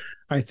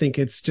I think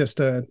it's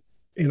just I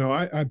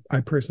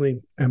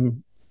personally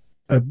am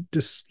a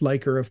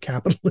disliker of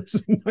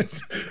capitalism.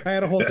 I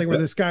had a whole thing where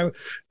this guy,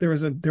 there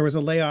was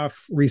a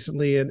layoff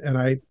recently, and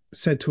I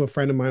said to a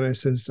friend of mine, I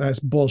says, that's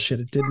bullshit.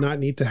 It did not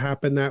need to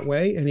happen that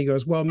way. And he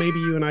goes, well, maybe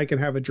you and I can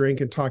have a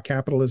drink and talk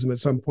capitalism at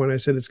some point. I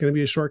said, it's going to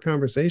be a short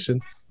conversation.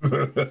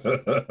 Right?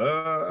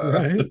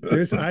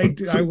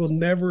 I will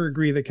never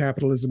agree that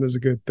capitalism is a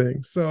good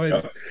thing.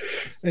 So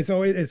it's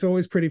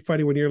always pretty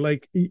funny when you're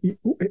like,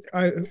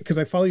 because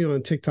I follow you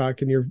on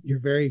TikTok, and you're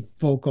very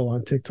vocal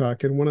on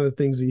TikTok. And one of the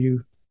things that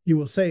you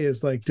will say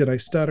is like, did I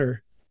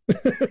stutter?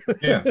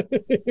 Yeah.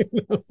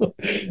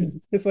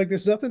 It's like,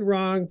 there's nothing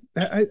wrong.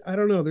 I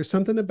don't know. There's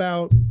something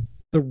about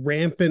the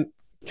rampant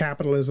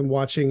capitalism,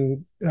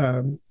 watching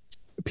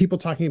people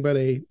talking about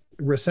a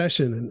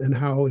recession and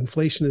how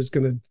inflation is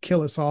going to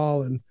kill us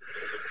all. And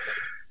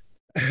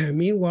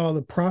meanwhile,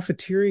 the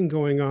profiteering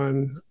going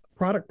on,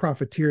 product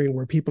profiteering,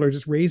 where people are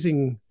just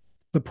raising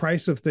the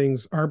price of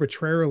things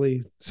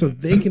arbitrarily so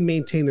they can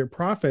maintain their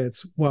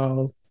profits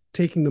while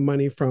taking the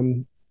money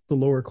from the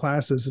lower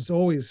classes, is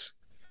always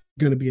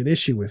going to be an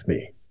issue with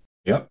me.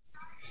 Yep.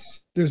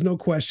 There's no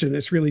question.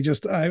 It's really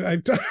just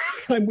I'm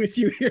with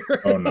you here.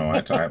 Oh no,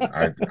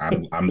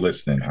 I'm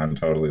listening. I'm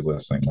totally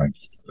listening. Like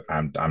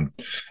I'm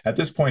at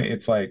this point.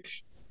 It's like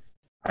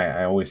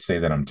I always say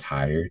that I'm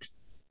tired.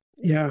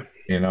 Yeah.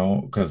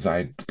 Because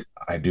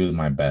I do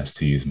my best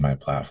to use my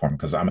platform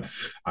because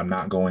I'm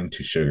not going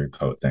to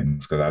sugarcoat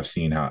things, because I've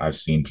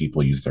seen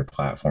people use their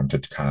platform to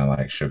kind of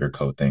like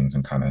sugarcoat things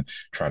and kind of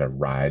try to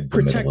ride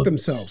the protect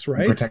themselves,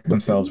 right? Protect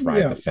themselves,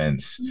 ride the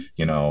fence.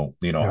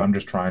 I'm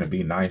just trying to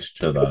be nice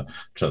to the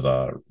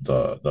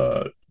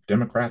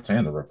Democrats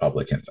and the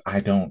Republicans.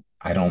 I've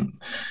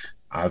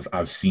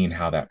seen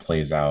how that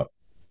plays out.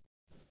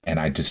 And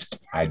I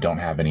don't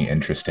have any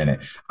interest in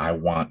it. I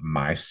want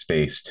my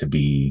space to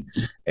be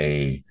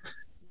a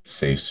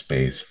safe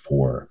space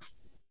for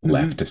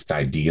leftist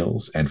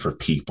ideals and for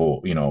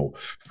people,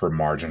 for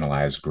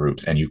marginalized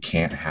groups. And you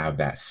can't have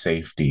that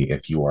safety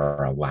if you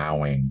are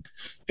riding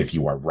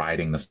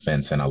the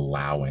fence and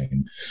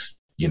allowing,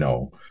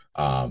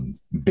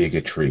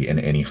 bigotry in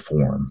any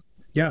form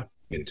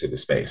into the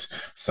space.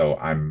 So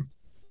I'm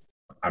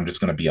just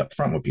going to be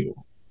upfront with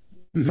people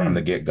from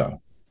the get-go.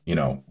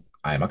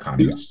 I am a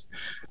communist.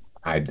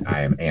 I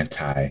am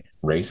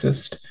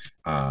anti-racist,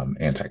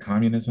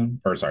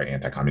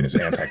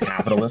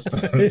 anti-capitalist.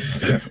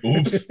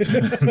 Oops,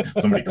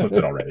 somebody clipped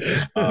it already.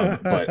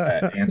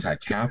 But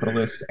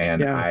anti-capitalist,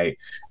 and I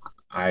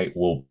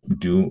will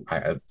do.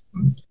 I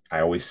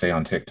always say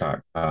on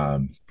TikTok,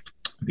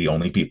 the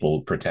only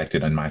people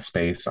protected in my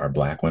space are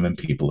Black women,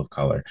 people of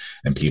color,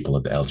 and people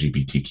of the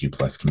LGBTQ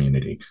plus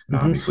community, and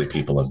obviously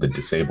people of the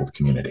disabled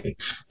community.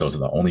 Those are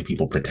the only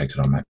people protected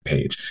on my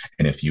page.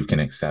 And if you can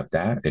accept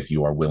that, if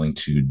you are willing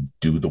to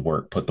do the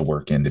work, put the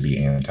work in to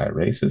be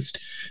anti-racist,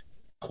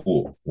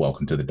 cool.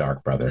 Welcome to the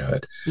Dark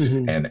Brotherhood.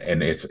 And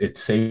it's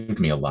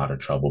saved me a lot of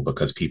trouble,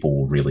 because people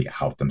will really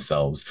out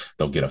themselves.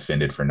 They'll get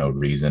offended for no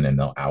reason and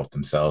they'll out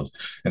themselves.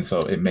 And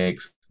so it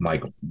makes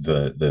like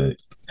the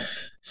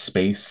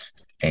space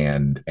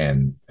and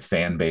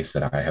fan base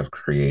that I have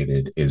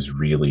created is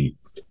really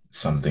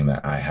something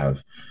that I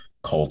have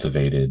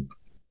cultivated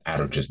out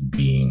of just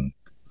being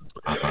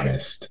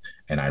honest.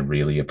 And I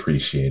really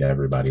appreciate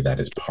everybody that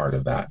is part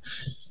of that.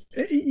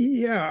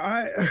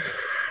 Yeah,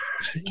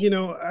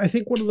 I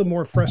think one of the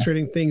more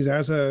frustrating things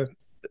as a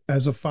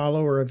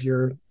follower of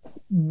your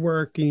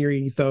work and your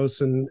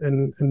ethos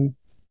and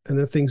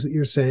the things that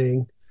you're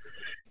saying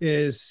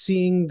is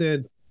seeing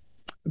the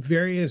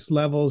various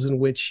levels in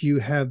which you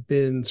have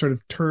been sort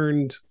of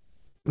turned,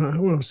 I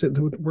don't want to say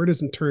the word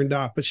isn't turned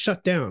off, but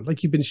shut down.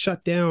 Like you've been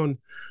shut down,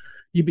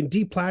 you've been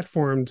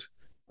deplatformed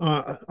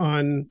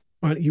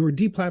you were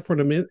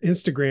deplatformed on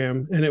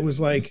Instagram, and it was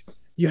like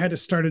you had to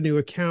start a new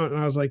account. And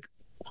I was like,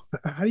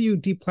 how do you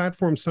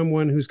deplatform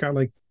someone who's got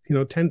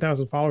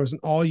 10,000 followers,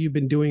 and all you've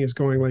been doing is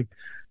going like,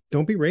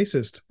 don't be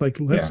racist. Like,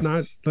 let's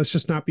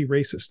just not be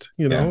racist,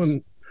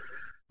 and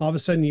all of a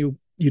sudden you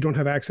don't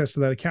have access to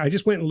that account. I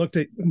just went and looked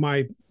at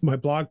my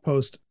blog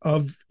post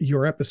of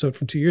your episode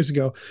from 2 years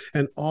ago,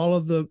 and all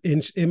of the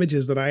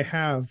images that I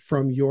have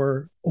from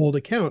your old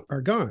account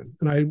are gone.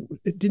 And I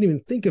didn't even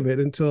think of it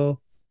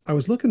until I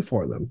was looking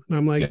for them. And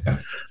I'm like,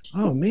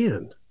 oh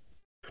man.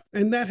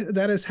 And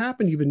that has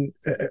happened.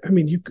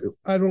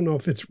 I don't know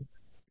if it's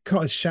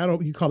called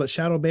you call it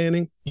shadow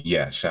banning.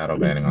 Yeah. Shadow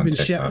banning on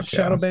TikTok.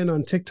 Shadow banned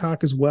on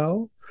TikTok as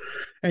well.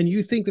 And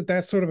you think that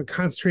that's sort of a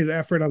concentrated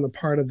effort on the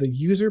part of the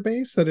user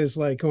base that is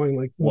like going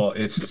like, well,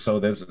 it's so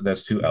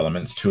there's two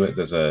elements to it.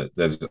 There's a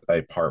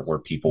part where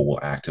people will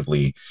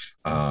actively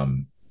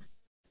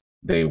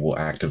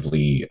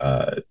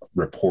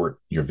report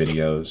your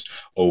videos,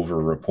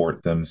 over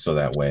report them, so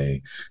that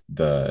way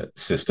the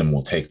system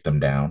will take them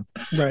down.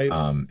 Right.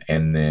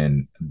 And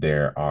then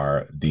there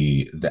are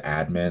the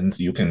admins.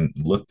 You can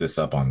look this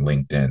up on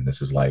LinkedIn.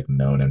 This is like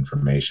known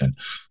information.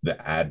 The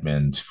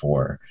admins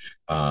for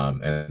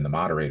and the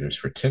moderators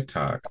for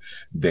TikTok,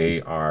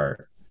 they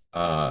are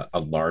a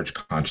large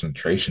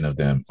concentration of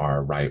them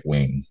are right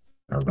wing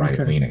or right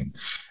leaning,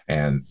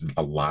 and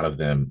a lot of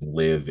them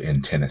live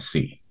in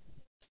Tennessee.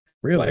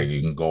 Really? Like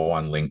you can go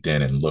on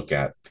LinkedIn and look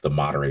at the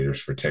moderators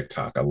for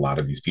TikTok. A lot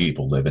of these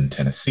people live in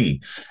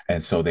Tennessee.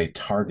 And so they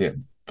target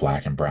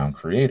Black and brown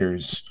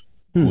creators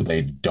who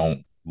they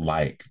don't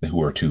like,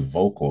 who are too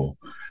vocal.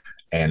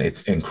 And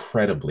it's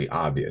incredibly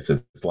obvious.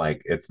 It's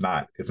like, it's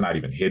not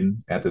even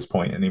hidden at this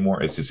point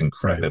anymore. It's just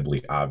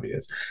incredibly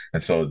obvious.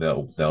 And so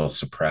they'll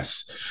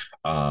suppress.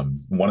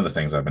 One of the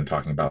things I've been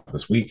talking about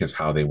this week is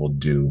how they will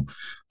do,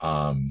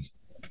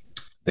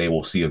 they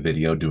will see a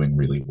video doing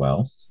really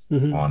well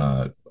on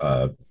a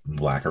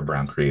Black or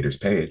brown creators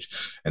page,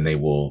 and they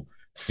will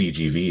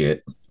CGV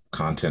it,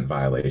 content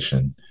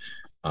violation,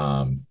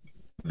 the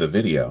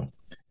video.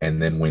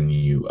 And then when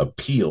you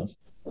appeal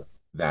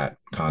that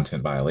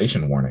content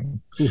violation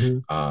warning,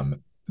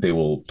 they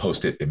will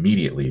post it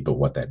immediately. But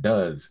what that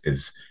does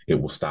is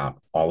it will stop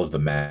all of the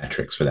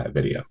metrics for that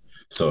video.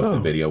 So if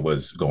the video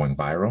was going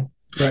viral,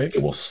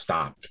 it will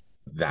stop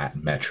that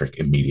metric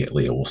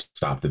immediately. It will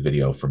stop the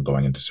video from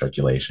going into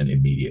circulation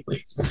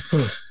immediately.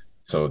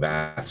 So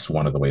that's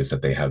one of the ways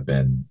that they have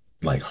been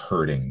like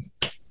hurting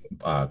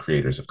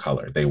creators of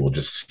color. They will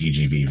just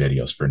CGV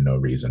videos for no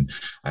reason.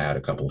 I had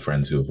a couple of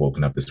friends who have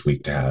woken up this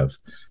week to have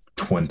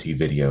 20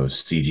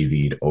 videos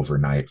CGV'd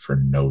overnight for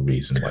no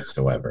reason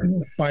whatsoever.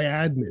 By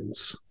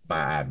admins.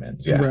 By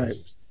admins, yeah. Right.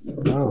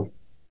 Wow.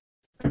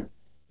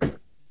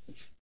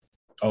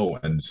 Oh,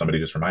 and somebody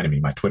just reminded me,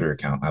 my Twitter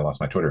account. I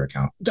lost my Twitter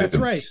account. That's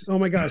right. Oh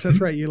my gosh,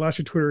 that's right. You lost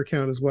your Twitter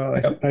account as well.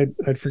 Yep.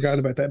 I'd forgotten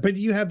about that. But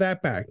you have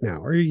that back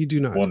now, or you do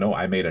not? Well, no,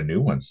 I made a new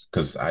one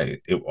because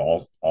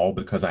all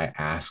because I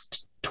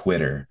asked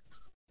Twitter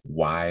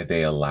why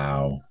they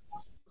allow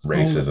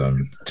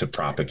racism to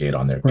propagate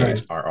on their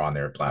page or on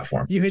their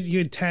platform. You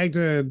had tagged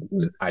a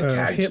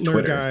Hitler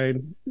Twitter. guy.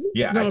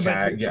 Yeah, no, I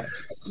tagged. Yeah,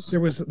 there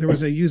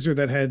was a user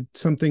that had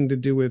something to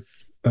do with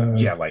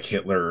like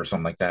Hitler or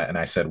something like that, and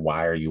I said,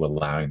 "Why are you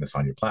allowing this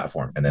on your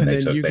platform?" And then they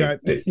took my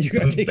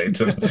page,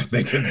 took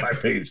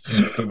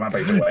my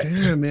page away.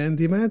 Damn, man,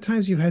 the amount of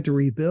times you've had to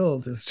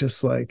rebuild is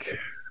just like,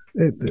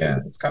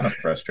 it's kind of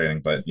frustrating,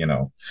 but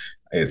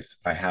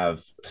I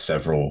have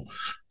several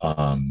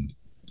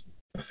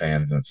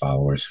fans and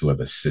followers who have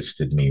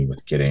assisted me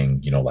with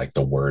getting like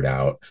the word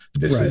out.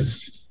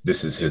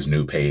 This is his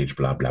new page,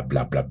 blah blah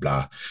blah blah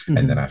blah.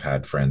 And then I've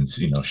had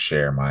friends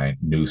share my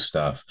new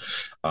stuff,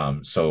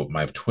 so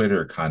my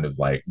Twitter kind of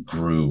like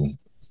grew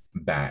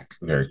back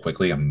very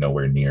quickly. I'm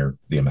nowhere near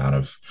the amount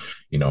of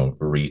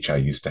reach I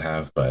used to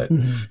have, but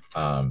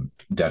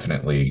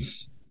definitely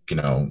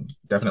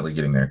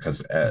getting there,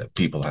 because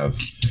people have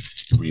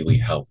really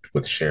helped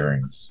with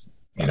sharing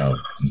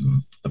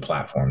the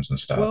platforms and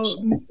stuff. Well,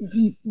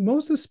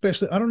 most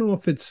especially, I don't know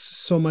if it's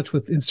so much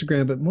with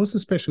Instagram, but most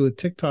especially with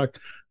TikTok,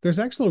 there's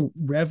actual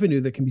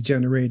revenue that can be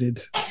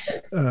generated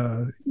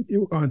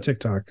on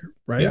TikTok,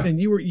 right? Yeah. And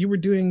you were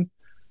doing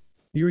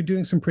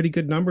some pretty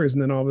good numbers,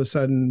 and then all of a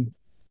sudden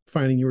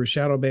finding you were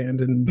shadow banned,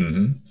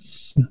 and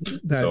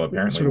so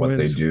apparently what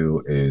they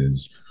do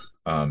is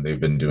they've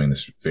been doing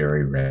this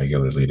very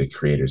regularly to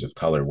creators of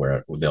color,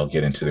 where they'll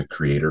get into the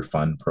Creator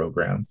Fund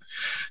program.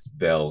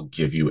 They'll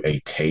give you a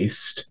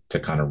taste to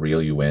kind of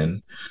reel you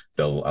in.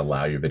 They'll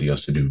allow your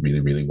videos to do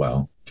really, really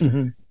well.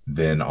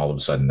 Then all of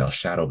a sudden they'll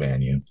shadow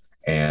ban you,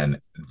 and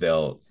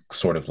they'll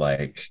sort of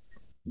like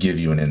give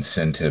you an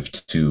incentive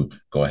to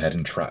go ahead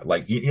and try.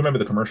 Like, you remember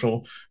the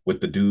commercial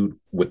with the dude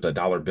with the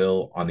dollar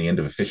bill on the end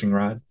of a fishing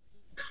rod?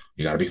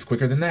 You got to be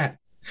quicker than that.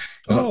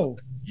 Oh,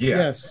 yeah.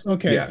 Yes.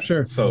 Okay. Yeah.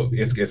 Sure. So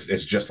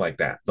it's just like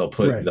that.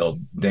 They'll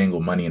dangle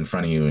money in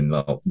front of you, and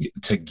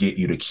to get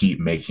you to keep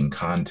making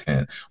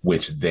content,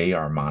 which they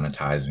are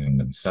monetizing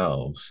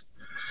themselves,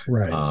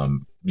 right?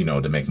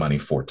 To make money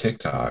for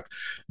TikTok,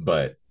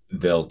 but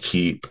they'll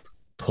keep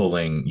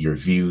pulling your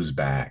views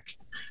back,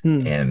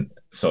 and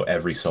so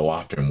every so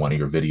often one of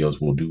your videos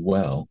will do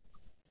well,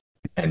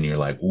 and you're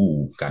like,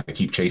 ooh, got to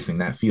keep chasing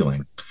that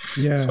feeling.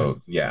 Yeah.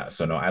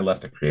 So no, I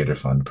left the Creator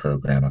Fund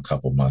program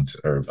about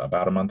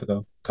a month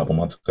ago,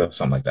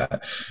 something like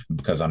that,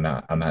 because I'm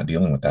not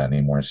dealing with that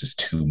anymore. It's just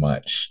too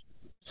much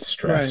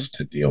stress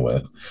to deal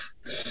with.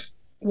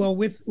 Well,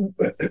 with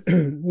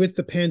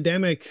the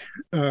pandemic,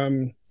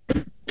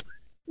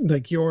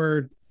 like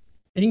your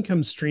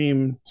income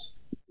stream,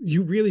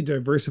 you really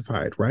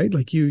diversified, right?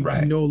 Like you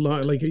no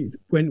longer, like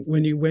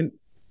when you went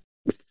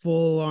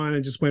full on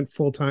and just went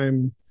full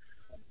time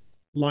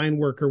line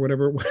work or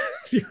whatever it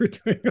was you were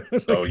doing.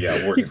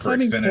 Working for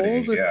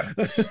Xfinity.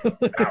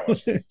 That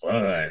was fun.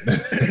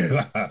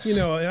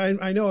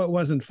 I know it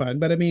wasn't fun,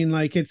 but I mean,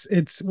 like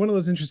it's one of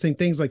those interesting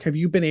things. Like, have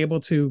you been able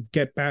to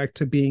get back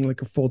to being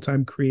like a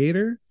full-time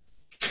creator?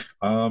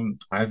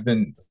 I've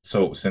been,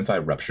 since I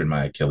ruptured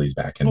my Achilles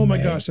back in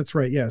my gosh, that's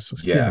right. Yes.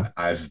 Yeah.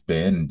 I've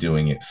been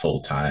doing it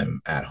full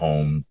time at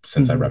home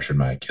since I ruptured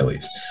my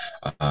Achilles,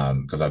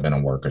 because I've been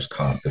on workers'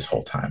 comp this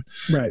whole time.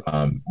 Right.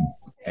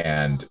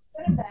 And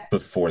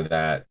before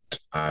that,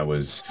 I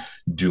was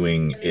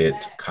doing it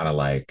kind of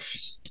like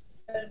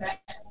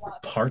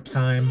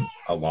part-time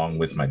along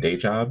with my day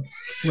job.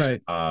 Right.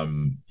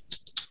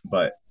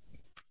 But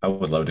I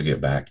would love to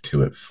get back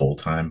to it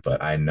full-time,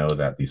 but I know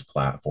that these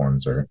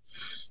platforms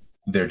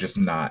they're just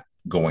not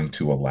going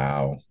to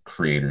allow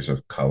creators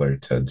of color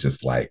to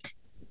just like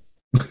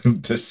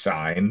to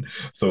shine.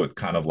 So it's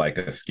kind of like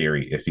a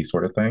scary, iffy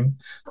sort of thing.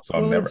 So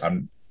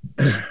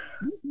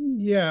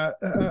Yeah,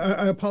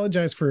 I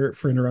apologize for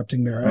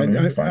interrupting there.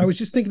 I was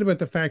just thinking about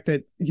the fact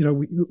that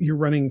you're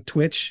running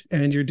Twitch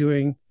and you're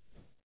doing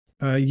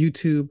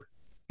YouTube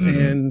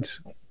and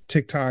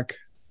TikTok,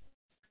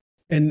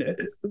 and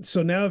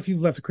so now if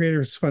you've left the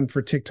Creators Fund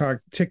for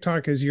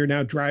TikTok is you're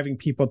now driving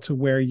people to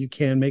where you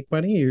can make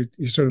money.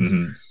 You're sort of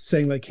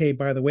saying like, hey,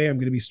 by the way, I'm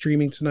going to be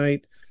streaming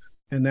tonight,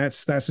 and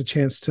that's a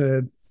chance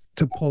to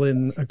pull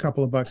in a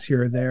couple of bucks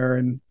here or there.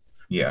 And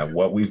yeah,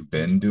 what we've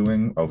been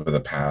doing over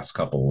the past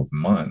couple of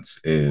months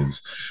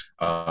is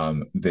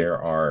there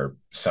are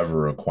several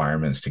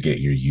requirements to get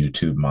your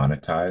YouTube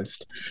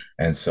monetized.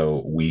 And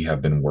so we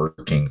have been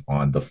working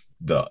on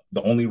the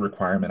only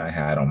requirement I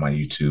had on my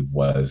YouTube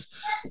was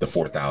the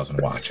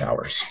 4,000 watch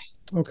hours.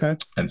 Okay.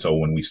 And so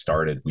when we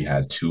started, we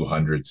had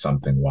 200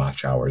 something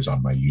watch hours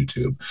on my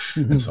YouTube.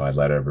 And so I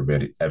let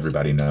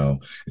everybody know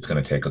it's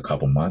going to take a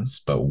couple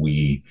months, but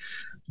we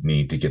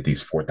need to get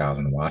these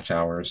 4,000 watch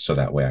hours so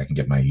that way I can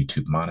get my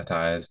YouTube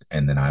monetized,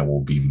 and then I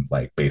will be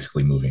like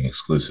basically moving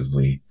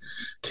exclusively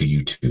to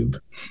YouTube.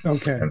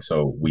 Okay. And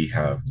so we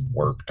have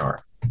worked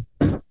our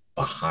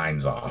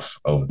behinds off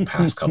over the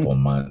past couple of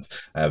months.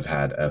 I've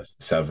had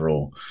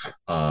several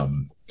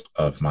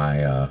of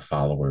my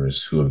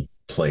followers who have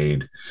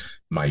played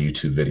my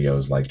YouTube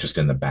videos like just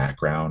in the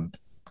background,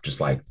 just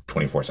like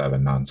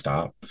 24/7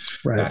 nonstop.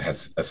 Right. That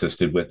has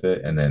assisted with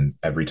it. And then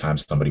every time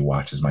somebody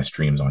watches my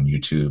streams on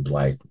YouTube,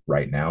 like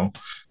right now,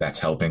 that's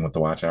helping with the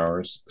watch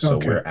hours. So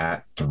we're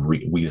at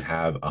we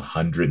have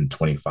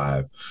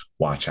 125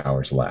 watch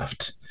hours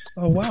left.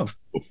 Oh, wow.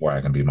 Before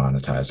I can be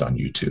monetized on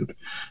YouTube.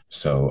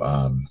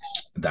 So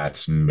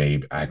that's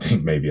I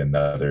think maybe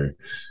another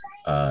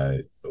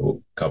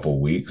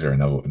couple weeks or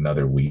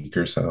another week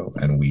or so,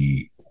 and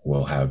we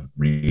will have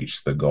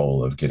reached the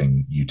goal of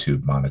getting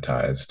YouTube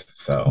monetized.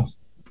 So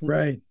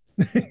right.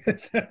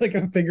 It's like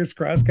a fingers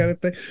crossed kind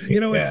of thing.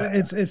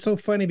 It's so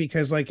funny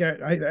because like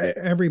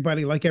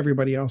everybody, like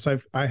everybody else,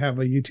 I have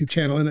a YouTube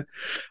channel, and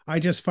I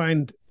just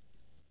find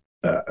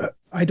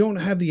I don't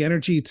have the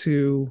energy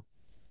to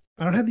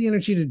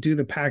do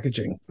the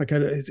packaging. Like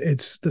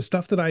it's the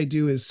stuff that I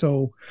do is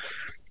so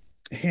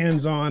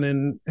hands-on,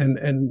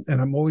 and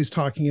I'm always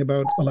talking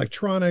about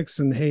electronics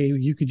and, hey,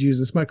 you could use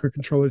this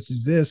microcontroller to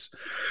do this.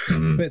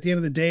 Mm-hmm. But at the end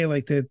of the day,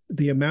 like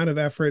the amount of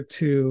effort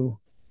to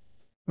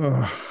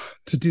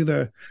do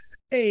the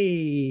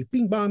hey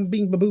bing bong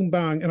bing ba boom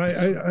bong, and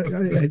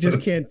I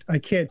just can't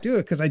do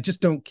it because I just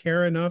don't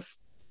care enough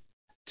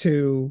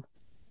to,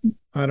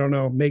 I don't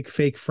know, make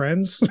fake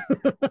friends.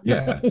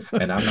 Yeah.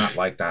 And I'm not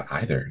like that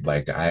either.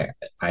 Like I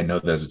know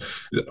there's,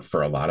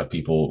 for a lot of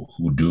people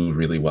who do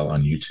really well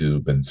on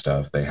YouTube and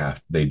stuff,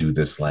 they do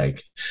this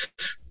like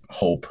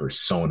whole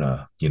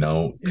persona,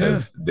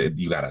 because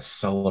you got to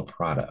sell a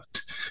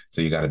product.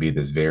 So you got to be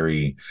this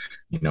very,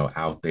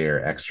 out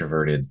there,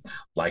 extroverted,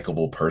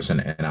 likable person.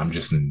 And I'm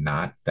just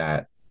not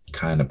that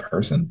kind of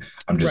person.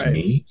 I'm just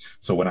me.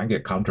 So when I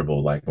get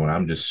comfortable, like when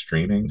I'm just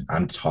streaming,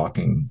 I'm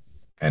talking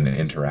and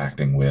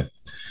interacting with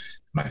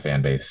my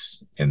fan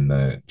base in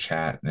the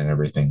chat and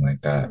everything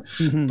like that.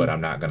 Mm-hmm. But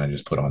I'm not going to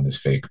just put on this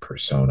fake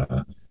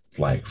persona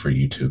like for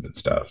YouTube and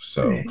stuff.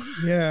 So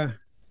yeah,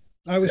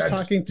 I was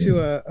talking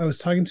to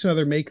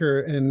another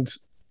maker, and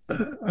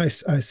I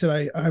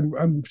said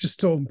I'm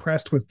just so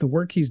impressed with the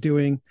work he's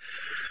doing,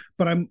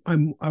 but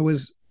I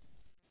was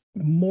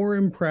more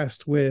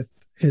impressed with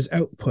his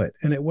output.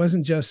 And it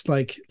wasn't just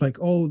like,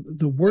 oh,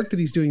 the work that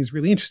he's doing is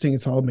really interesting.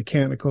 It's all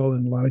mechanical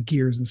and a lot of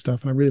gears and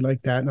stuff. And I really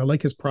like that. And I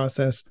like his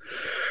process.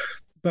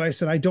 But I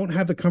said, I don't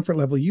have the comfort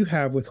level you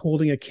have with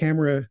holding a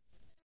camera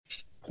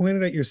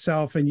pointed at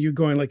yourself and you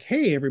going like,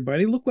 hey,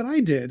 everybody, look what I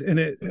did. And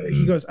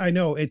he goes, I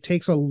know it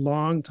takes a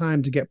long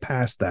time to get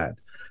past that.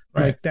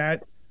 Right. Like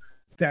that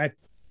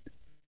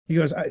he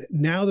goes,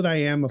 now that I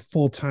am a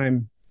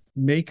full-time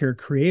maker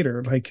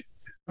creator, like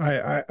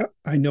I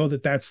know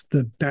that's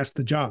the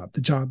job.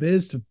 The job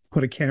is to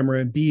put a camera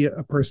and be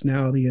a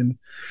personality and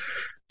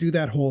do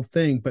that whole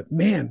thing. But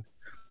man,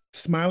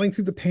 smiling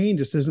through the pain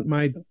just isn't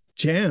my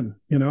jam,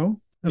 And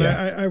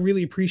I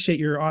really appreciate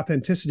your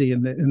authenticity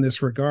in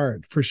this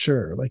regard, for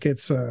sure. Like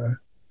it's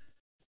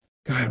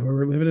God,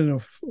 we're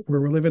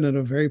living in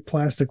a very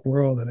plastic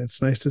world, and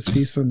it's nice to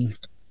see some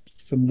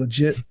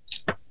legit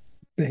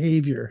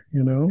behavior,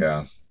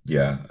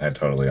 Yeah, I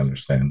totally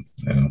understand.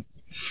 Yeah.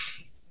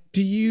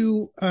 Do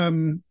you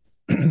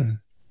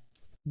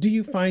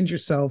find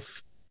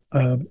yourself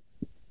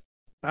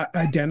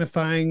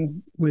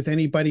identifying with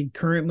anybody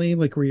currently,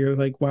 like where you're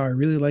like, wow, I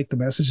really like the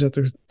message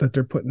that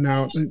they're putting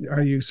out?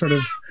 Are you sort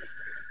of,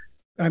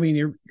 I mean,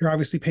 you're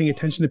obviously paying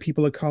attention to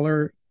people of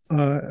color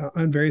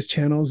on various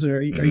channels.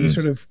 Are you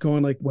sort of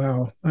going like,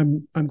 wow,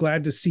 I'm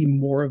glad to see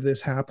more of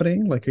this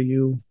happening? Like, are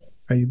you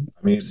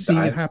seeing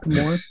it happen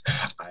more?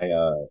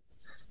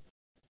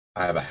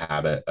 I have a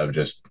habit of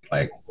just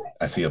like,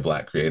 I see a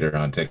Black creator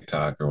on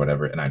TikTok or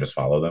whatever, and I just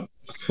follow them.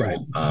 Right.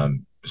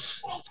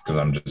 Because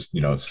I'm just,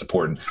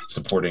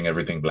 supporting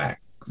everything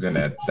Black.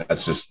 And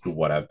that's just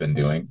what I've been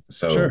doing.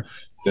 So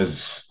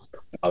there's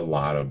a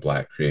lot of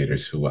Black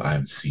creators who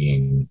I'm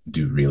seeing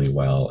do really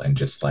well and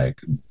just like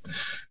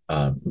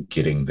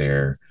getting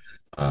their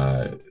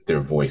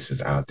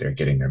voices out there,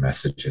 getting their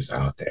messages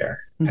out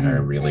there. Mm-hmm. And I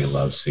really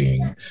love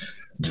seeing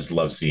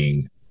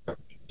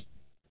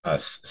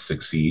us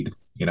succeed.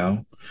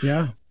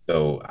 Yeah.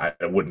 So I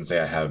wouldn't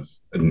say I have,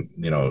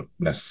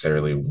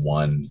 necessarily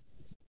one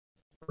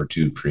or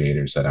two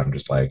creators that I'm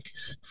just like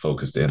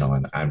focused in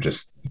on. I'm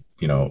just,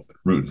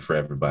 rooting for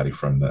everybody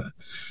from the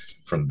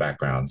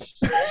background.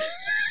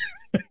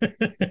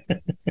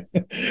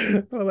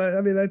 Well,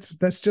 I mean,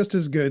 that's just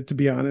as good, to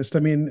be honest. I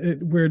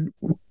mean,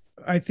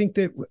 I think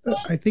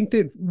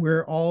that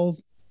we're all,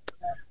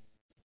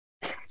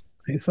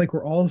 it's like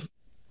we're all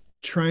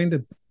trying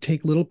to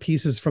take little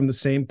pieces from the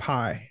same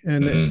pie,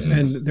 and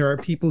and there are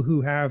people who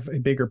have a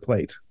bigger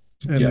plate,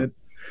 and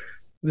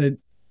the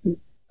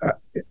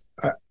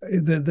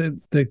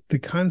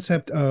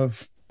concept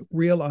of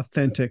real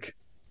authentic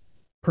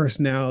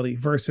personality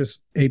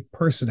versus a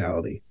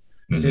personality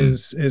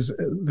is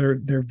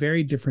they're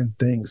very different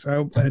things.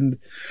 I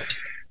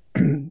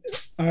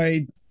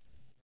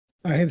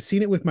have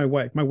seen it with my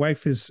wife. My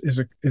wife is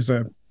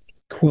a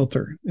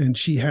quilter, and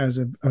she has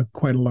a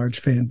quite a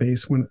large fan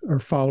base or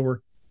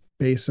follower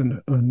base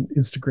on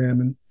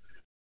Instagram. And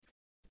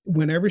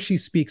whenever she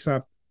speaks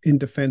up in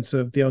defense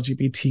of the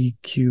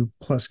LGBTQ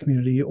plus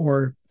community,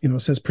 or,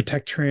 says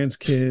protect trans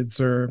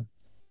kids, or,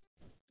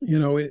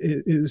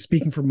 it is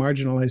speaking for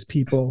marginalized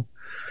people,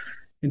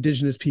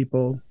 Indigenous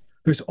people,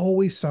 there's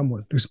always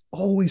someone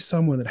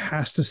that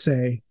has to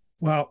say,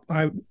 well,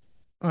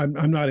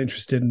 I'm not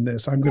interested in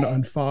this. I'm going to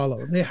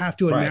unfollow. They have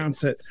to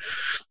announce it.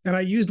 And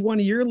I used one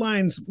of your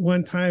lines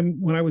one time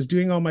when I was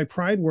doing all my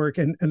Pride work,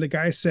 and the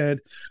guy said,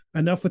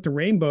 enough with the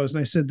rainbows.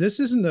 And I said, this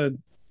isn't a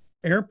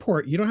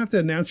airport. You don't have to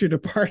announce your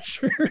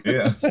departure.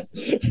 Yeah.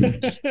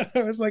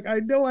 I was like, I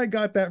know I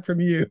got that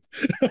from you.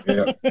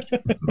 Yeah.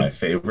 My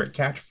favorite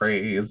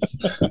catchphrase.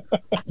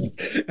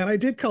 And I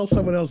did call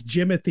someone else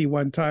Jimothy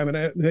one time,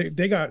 and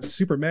they got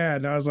super mad.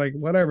 And I was like,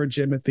 whatever,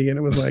 Jimothy. And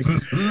it was like,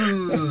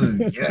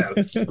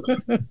 yes.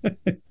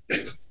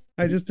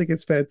 I just think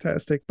it's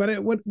fantastic.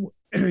 But one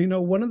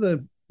of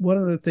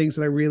the things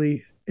that I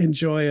really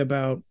enjoy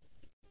about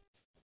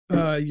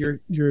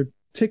your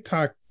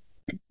TikTok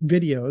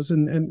videos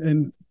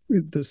and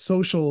the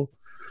social,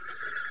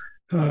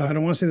 I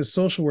don't want to say the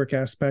social work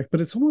aspect,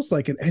 but it's almost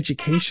like an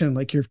education,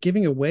 like you're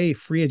giving away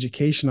free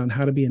education on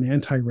how to be an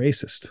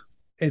anti-racist.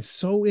 It's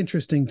so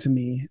interesting to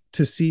me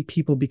to see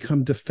people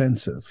become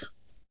defensive,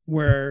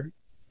 where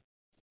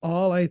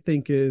all I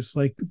think is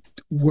like,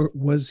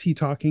 was he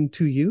talking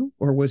to you,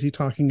 or was he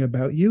talking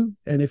about you?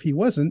 And if he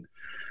wasn't,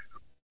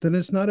 then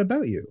it's not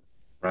about you.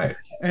 Right.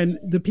 And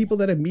the people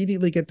that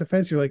immediately get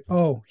defensive, you're like,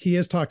 oh, he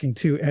is talking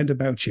to and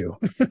about you.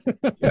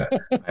 Yeah.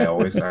 I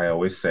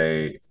always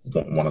say,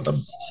 one of the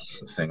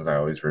things I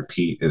always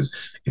repeat is,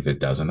 if it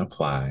doesn't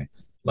apply,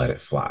 let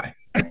it fly.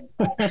 If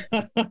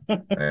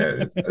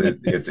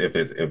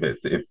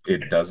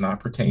it does not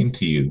pertain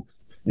to you,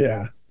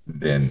 yeah,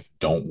 then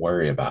don't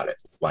worry about it.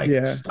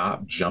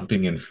 Stop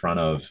jumping in front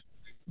of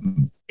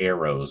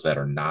arrows that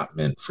are not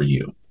meant for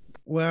you.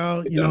 Well,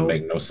 it doesn't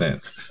make no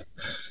sense.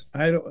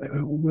 I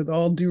don't, with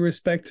all due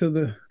respect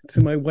to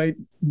my white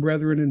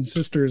brethren and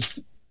sisters,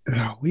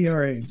 we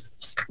are a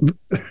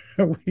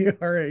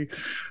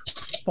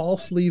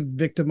falsely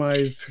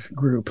victimized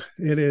group.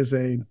 It's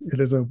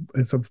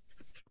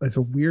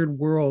a weird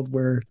world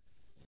where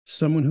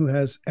someone who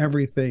has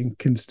everything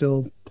can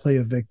still play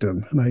a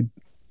victim. And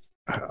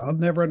I'll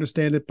never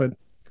understand it, but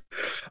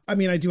I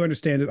mean, I do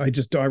understand it.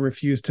 I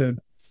refuse to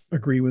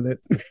agree with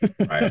it.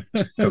 Right.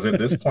 Because at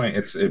this point,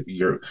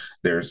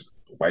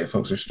 white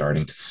folks are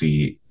starting to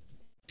see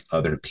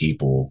other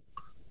people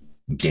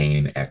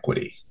gain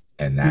equity.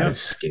 And that is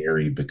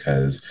scary,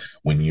 because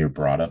when you're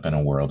brought up in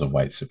a world of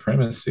white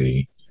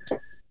supremacy,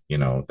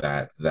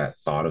 that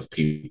thought of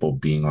people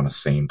being on a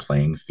same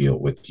playing field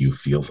with you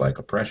feels like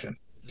oppression.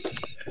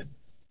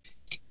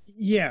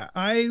 Yeah.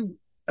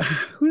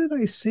 Who did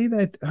I say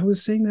that? I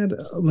was saying that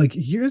like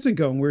years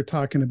ago, and we were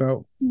talking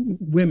about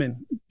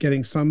women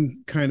getting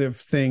some kind of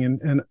thing.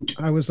 And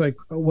I was like,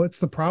 what's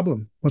the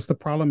problem? What's the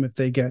problem if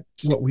they get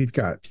what we've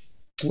got?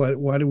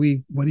 What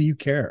do you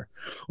care?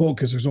 Oh,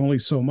 because there's only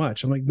so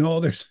much. I'm like, no,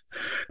 there's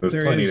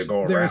plenty to go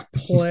around.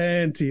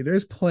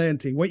 There's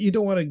plenty. What you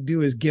don't want to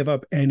do is give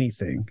up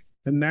anything.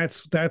 And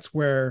that's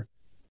where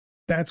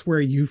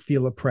you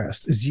feel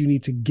oppressed, is you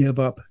need to give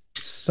up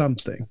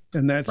something.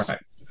 And that's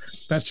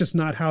just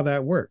not how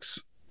that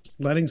works.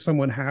 Letting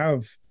someone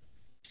have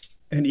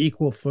an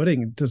equal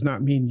footing does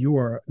not mean you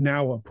are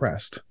now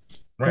oppressed.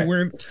 Right.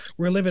 But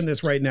we're living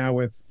this right now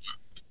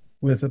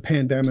with a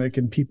pandemic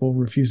and people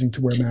refusing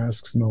to wear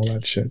masks and all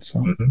that shit.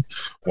 So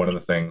one of the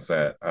things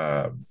that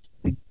I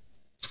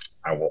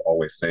will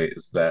always say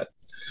is that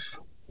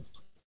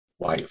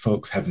white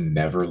folks have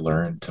never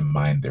learned to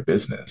mind their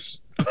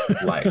business.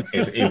 Like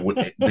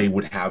they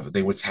would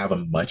have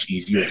a much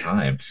easier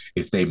time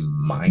if they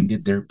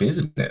minded their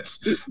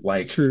business.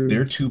 Like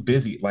they're too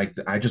busy. Like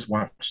I just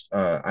watched,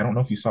 I don't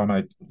know if you saw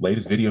my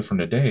latest video from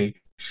today,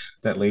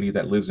 that lady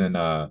that lives in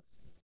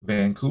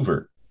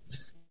Vancouver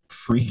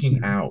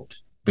freaking out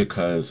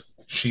because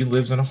she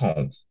lives in a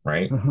home,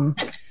 right?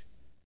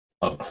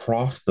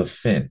 Across the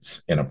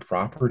fence in a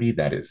property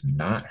that is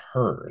not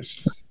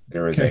hers,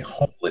 there is a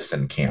homeless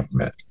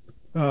encampment.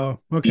 Oh,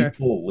 okay.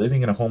 People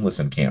living in a homeless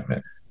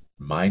encampment,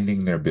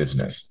 minding their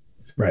business.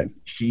 Right.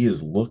 She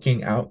is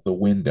looking out the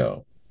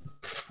window,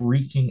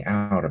 freaking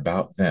out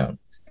about them.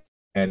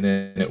 And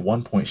then at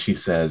one point she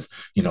says,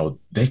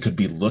 they could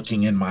be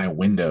looking in my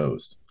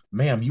windows.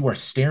 Ma'am, you are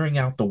staring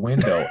out the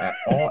window at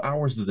all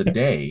hours of the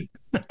day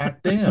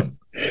at them.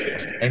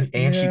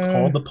 And she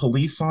called the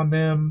police on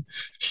them.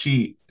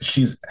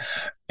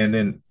 And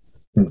then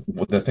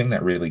the thing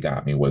that really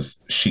got me was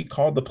she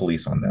called the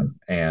police on them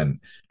and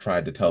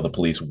tried to tell the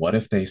police, what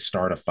if they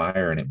start a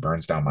fire and it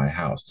burns down my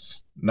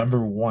house?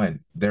 Number one,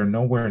 they're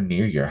nowhere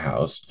near your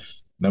house.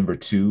 Number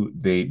two,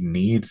 they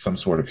need some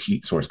sort of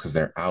heat source because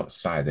they're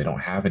outside. They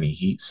don't have any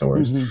heat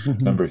source.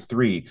 Number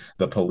three,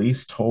 the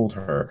police told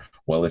her,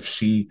 well, if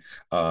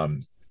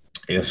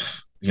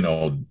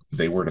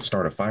they were to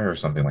start a fire or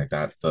something like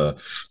that, the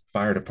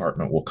fire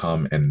department will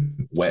come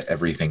and wet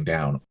everything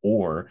down,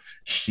 or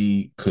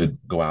she could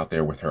go out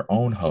there with her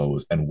own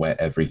hose and wet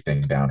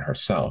everything down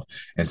herself.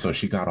 And so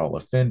she got all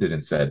offended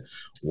and said,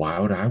 why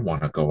would I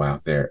want to go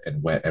out there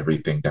and wet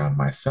everything down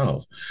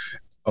myself?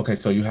 Okay,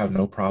 so you have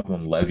no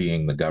problem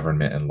levying the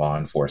government and law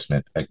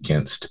enforcement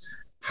against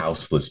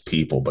houseless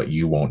people, but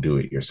you won't do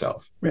it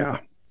yourself. Yeah.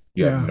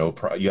 You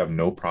have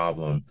no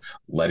problem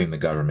letting the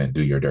government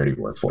do your dirty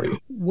work for you.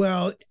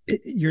 Well,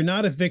 you're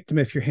not a victim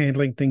if you're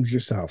handling things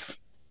yourself,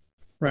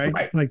 right?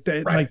 Like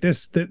like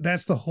this.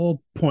 That's the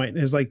whole point.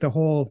 Is like the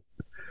whole.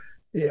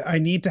 I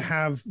need to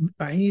have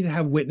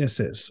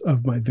witnesses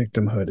of my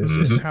victimhood.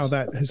 Is how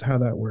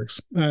that works.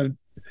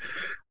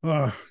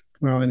 Well,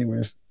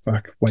 anyways,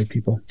 fuck white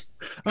people.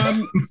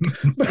 I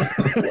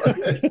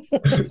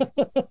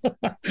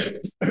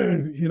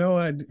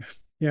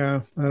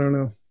don't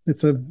know.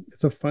 It's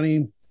a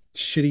funny,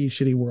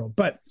 shitty world.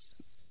 But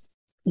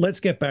let's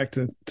get back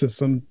to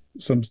some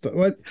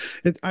stuff.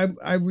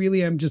 I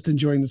really am just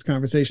enjoying this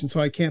conversation.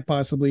 So I can't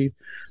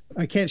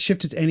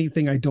shift it to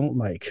anything I don't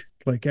like.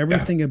 Like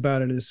everything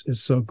about it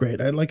is so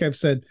great. Like I've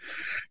said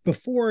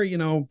before,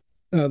 the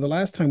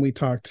last time we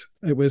talked,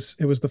 it was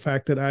the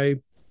fact that I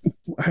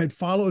had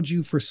followed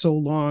you for so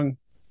long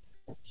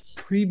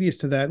previous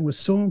to that and was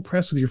so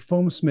impressed with your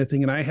foam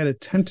smithing, and I had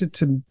attempted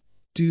to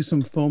do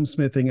some foam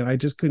smithing and I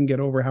just couldn't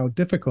get over how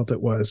difficult it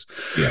was.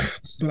 Yeah.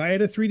 But I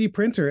had a 3D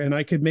printer and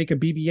I could make a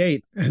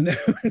BB-8, and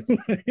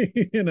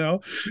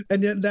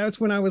and then that's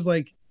when I was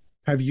like,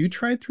 have you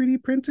tried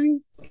 3D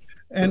printing?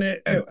 And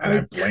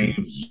I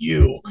blame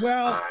you.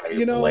 Well,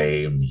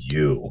 blame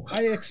you.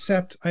 I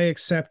accept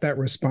that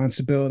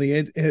responsibility.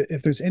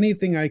 If there's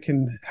anything I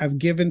can have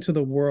given to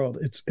the world,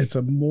 it's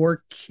a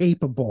more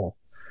capable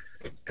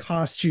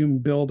costume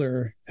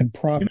builder and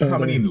prop builder. How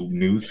many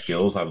new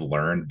skills I've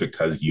learned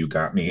because you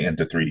got me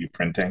into 3D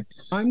printing?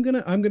 I'm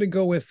gonna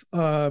go with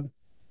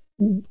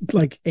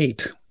like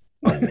 8.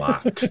 A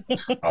lot.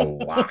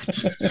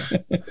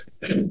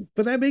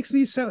 But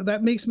that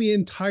makes me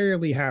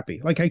entirely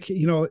happy. Like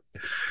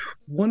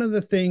one of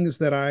the things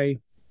that I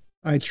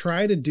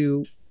try to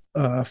do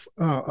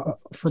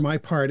for my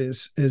part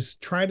is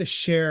try to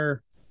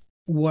share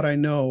what I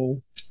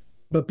know,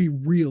 but be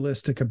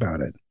realistic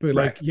about it. But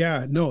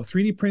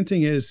 3D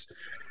printing is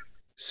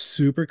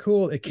super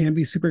cool. It can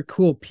be super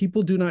cool.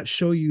 People do not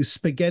show you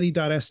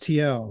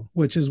spaghetti.stl,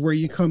 which is where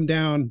you come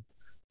down,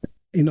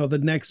 the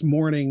next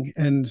morning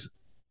and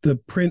the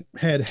print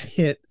head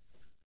hit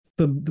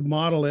the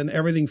model and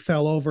everything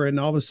fell over, and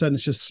all of a sudden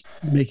it's just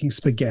making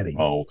spaghetti.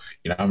 Oh,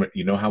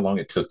 how long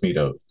it took me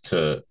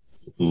to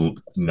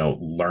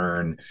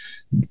learn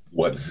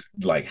what's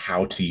like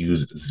how to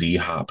use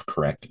Z-Hop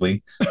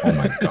correctly. Oh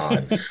my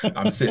God.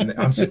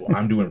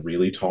 I'm doing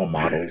really tall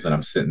models and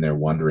I'm sitting there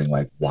wondering,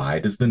 like, why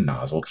does the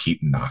nozzle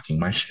keep knocking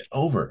my shit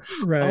over?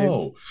 Right.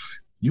 Oh,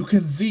 you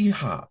can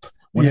Z-Hop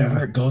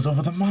whenever it goes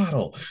over the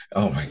model.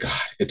 Oh my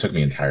God. It took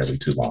me entirely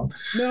too long.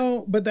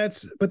 No, but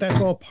that's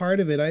all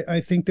part of it.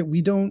 I think that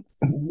we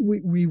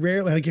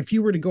rarely, like, if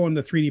you were to go on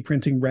the 3D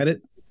printing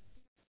Reddit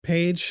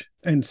page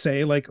and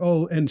say like,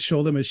 and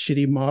show them a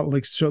shitty model,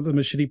 like show them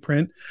a shitty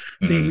print,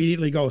 they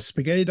immediately go,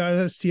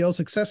 spaghetti.stl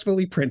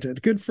successfully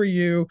printed. Good for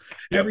you.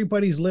 Yep.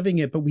 Everybody's living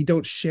it, but we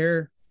don't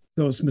share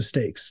those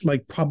mistakes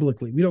like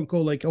publicly. We don't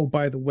go like, oh,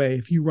 by the way,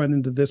 if you run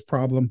into this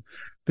problem,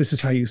 this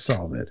is how you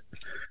solve it.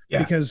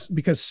 Yeah.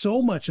 Because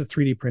so much of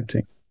 3D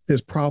printing is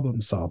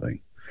problem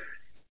solving.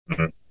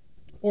 Mm-hmm.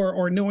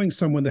 Or knowing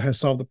someone that has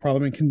solved the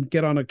problem and can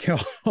get on a call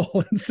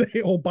and say,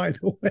 oh, by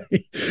the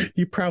way,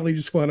 you probably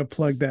just want to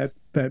plug that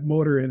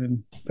motor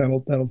in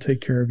and that'll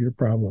take care of your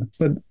problem.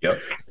 But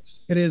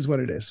It is what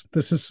it is.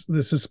 This is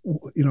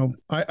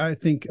I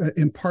think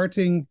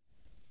imparting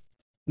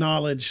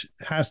knowledge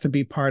has to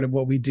be part of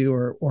what we do,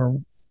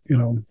 or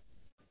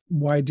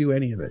why do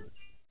any of it?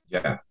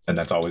 Yeah. And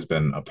that's always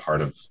been a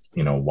part of,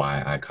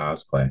 why I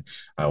cosplay.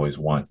 I always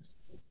want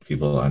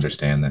people to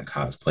understand that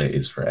cosplay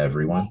is for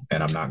everyone.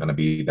 And I'm not going to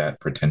be that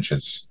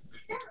pretentious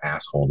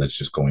asshole that's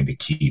just going to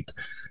keep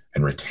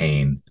and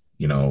retain,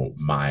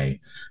 my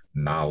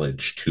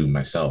knowledge to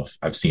myself.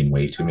 I've seen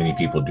way too many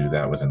people do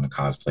that within the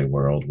cosplay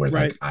world where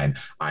like, I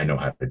know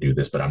how to do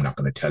this, but I'm not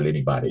going to tell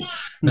anybody.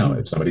 No,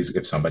 if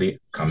somebody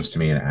comes to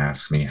me and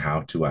asks me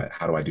how do I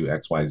do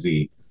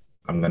XYZ,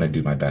 I'm going to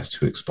do my best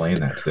to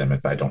explain that to them.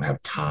 If I don't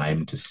have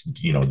time to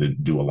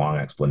do a long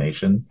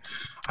explanation,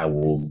 I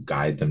will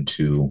guide them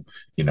to,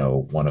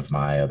 one of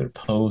my other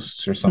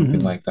posts or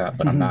something like that.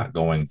 But I'm not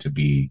going to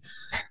be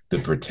the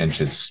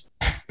pretentious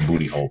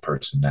booty hole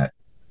person that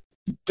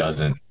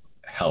doesn't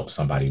help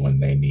somebody when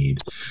they need,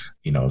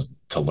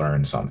 to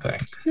learn something.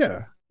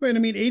 Yeah. Right. I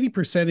mean,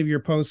 80% of your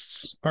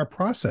posts are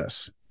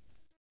process.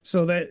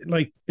 So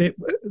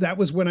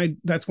that's when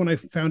I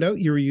found out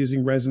you were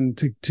using resin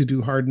to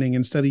do hardening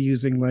instead of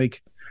using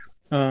like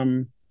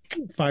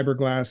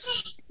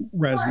fiberglass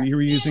resin. You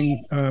were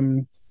using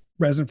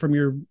resin from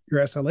your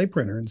SLA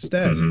printer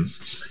instead.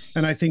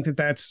 And I think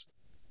that's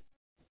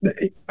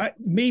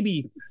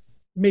maybe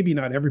maybe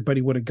not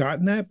everybody would have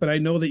gotten that, but I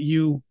know that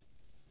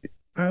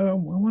I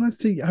want to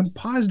see, I'm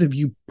positive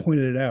you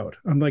pointed it out.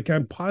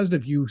 I'm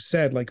positive you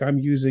said, like, I'm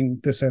using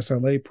this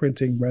SLA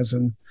printing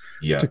resin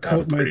to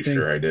coat my thing.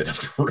 Sure I did. I'm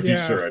pretty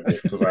sure I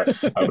did,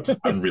 because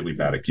I'm really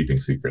bad at keeping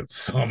secrets.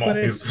 So I'm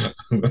always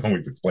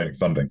explaining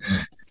something.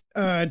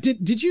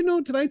 Did you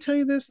know, did I tell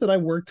you this, that I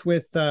worked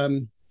with,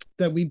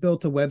 that we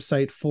built a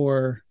website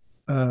for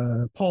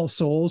Paul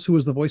Soles, who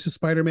was the voice of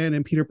Spider-Man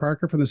and Peter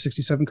Parker from the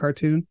 67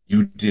 cartoon?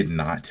 You did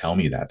not tell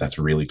me that. That's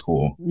really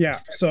cool. Yeah.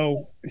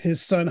 So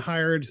his son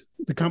hired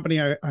the company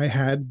I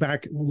had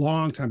back a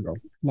long time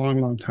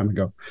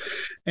ago.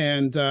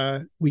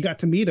 And we got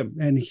to meet him.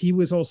 And he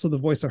was also the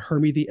voice of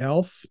Hermie the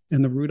Elf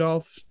in the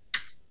Rudolph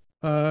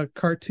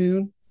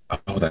cartoon.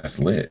 Oh, that's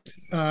lit.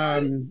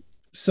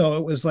 So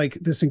it was like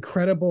this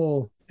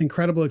incredible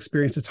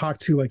experience to talk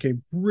to like a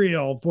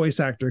real voice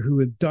actor who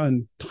had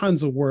done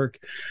tons of work.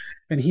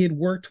 And he had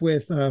worked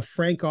with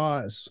Frank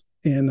Oz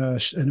in a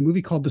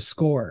movie called The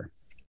Score.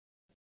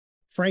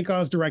 Frank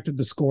Oz directed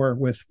The Score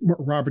with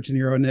Robert De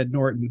Niro and Ed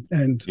Norton.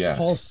 And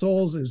Paul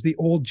Soles is the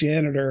old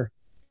janitor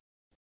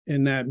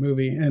in that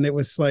movie. And it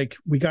was like,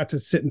 we got to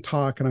sit and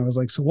talk. And I was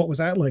like, so what was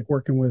that like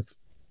working with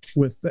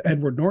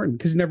Edward Norton?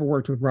 Because he never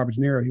worked with Robert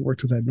De Niro. He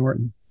worked with Ed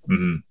Norton.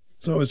 Mm-hmm.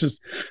 So it was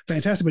just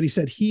fantastic. But he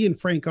said he and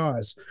Frank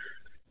Oz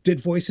did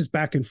voices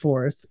back and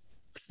forth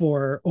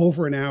for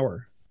over an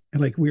hour.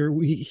 And like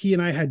he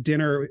and I had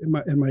dinner in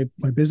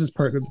my business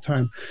partner at the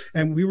time,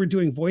 and we were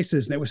doing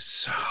voices, and it was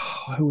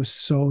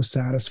so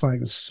satisfying. It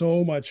was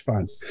so much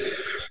fun.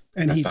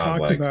 And he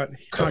talked about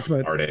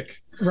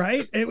Arctic.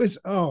 Right. It was,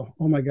 oh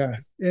my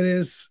God.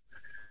 It's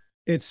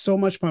so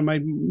much fun.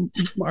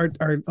 Our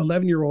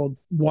 11-year-old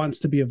wants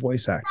to be a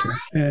voice actor,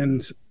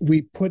 and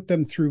we put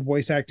them through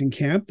voice acting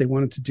camp. They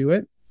wanted to do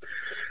it.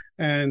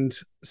 And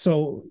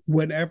so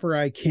whenever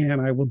I can,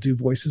 I will do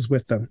voices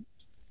with them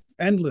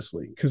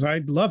endlessly, because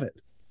I love it.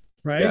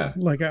 Right. Yeah,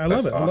 like I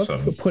love it.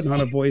 Awesome. I love putting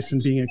on a voice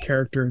and being a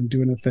character and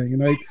doing a thing.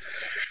 And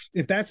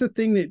if that's the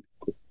thing that,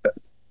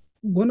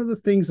 one of the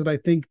things that I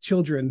think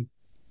children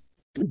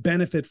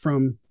benefit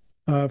from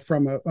a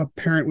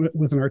parent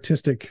with an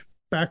artistic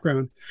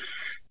background,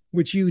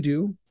 which you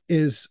do,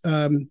 is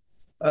a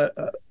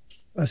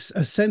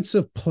sense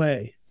of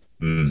play.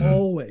 Mm-hmm.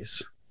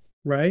 Always.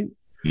 Right.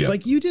 Yep.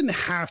 Like, you didn't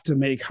have to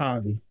make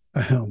Javi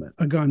a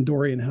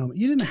Gondorian helmet.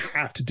 You didn't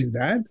have to do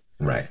that.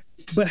 Right.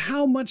 But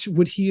how much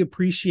would he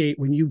appreciate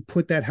when you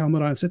put that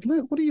helmet on and said,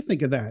 what do you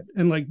think of that?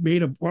 And like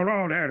made a,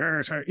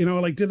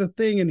 like did a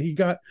thing, and he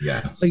got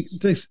like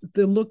this,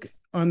 the look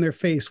on their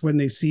face when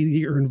they see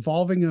you're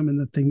involving them in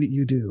the thing that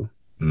you do.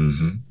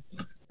 Mm-hmm.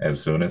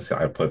 As soon as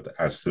I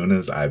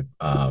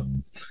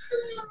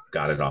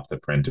got it off the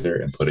printer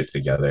and put it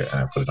together, and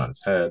I put it on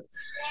his head,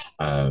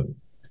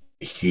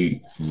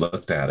 he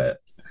looked at it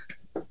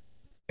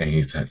and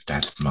he said,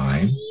 "That's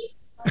mine."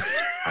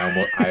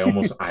 I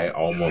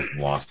almost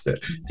lost it.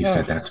 He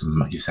said, "That's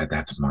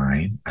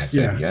mine." I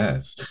said,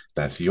 "Yes,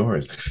 that's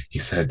yours." He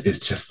said, "It's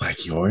just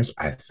like yours."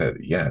 I said,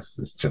 "Yes,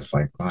 it's just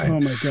like mine." Oh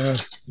my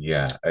God.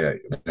 Yeah.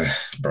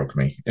 It broke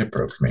me.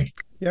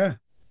 Yeah.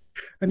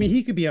 I mean,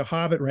 he could be a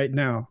hobbit right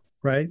now,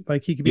 right?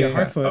 Like, he could be a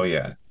Harfoot. Oh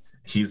yeah.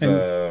 He's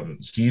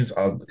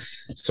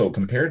so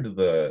compared to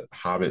the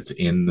hobbits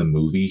in the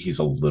movie, he's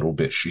a little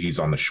bit, he's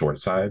on the short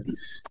side,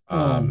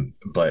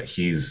 but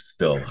he's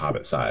still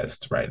hobbit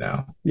sized right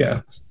now.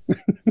 Yeah.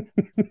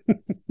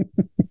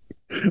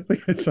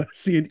 I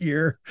see an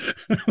ear.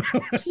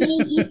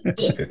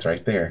 It's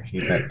right there.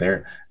 He's right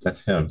there.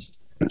 That's him.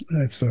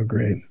 That's so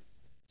great.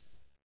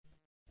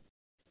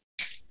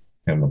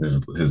 And with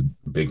his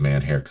big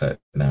man haircut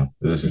now.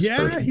 This is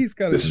he's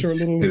got a short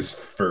little, his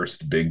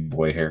first big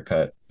boy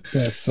haircut.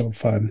 That's so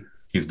fun.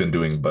 He's been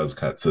doing buzz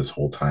cuts this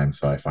whole time,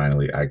 so I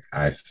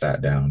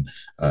sat down.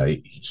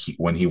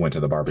 When he went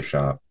to the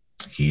barbershop,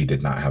 he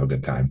did not have a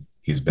good time.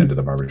 He's been to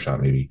the barbershop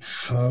maybe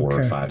 4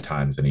 or 5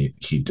 times, and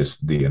he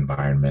just, the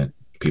environment,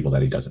 people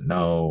that he doesn't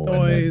know,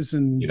 noise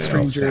and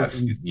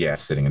strangers,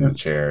 sitting in the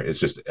chair, it's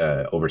just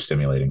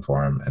overstimulating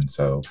for him. And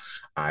so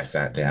I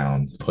sat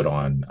down, put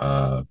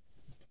on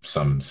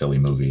some silly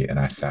movie, and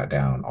I sat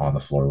down on the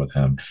floor with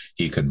him.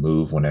 He could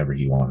move whenever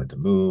he wanted to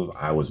move.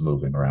 I was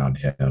moving around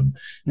him,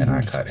 and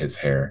I cut his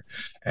hair.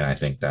 And I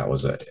think that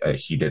was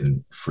he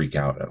didn't freak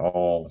out at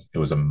all. It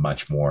was a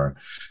much more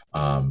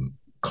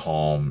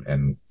calm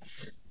and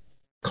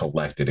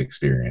collected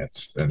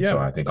experience. And so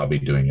I think I'll be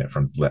doing it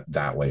from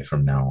that way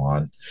from now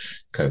on,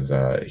 because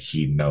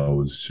he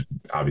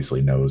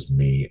obviously knows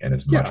me and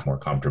is much more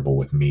comfortable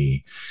with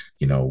me.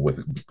 You know,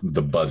 with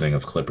the buzzing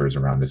of clippers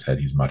around his head,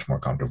 he's much more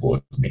comfortable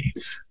with me.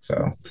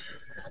 So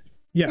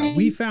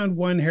we found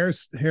one hair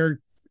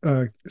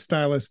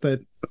stylist that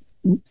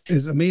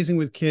is amazing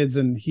with kids,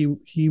 and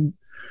he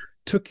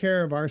took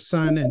care of our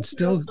son and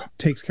still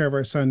takes care of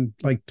our son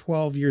like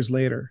 12 years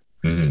later.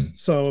 Mm-hmm.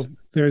 So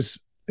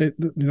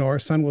our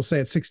son will say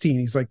at 16,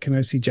 he's like, "Can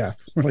I see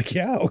Jeff?" We're like,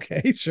 "Yeah,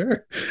 okay,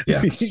 sure."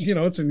 Yeah.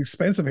 It's an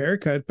expensive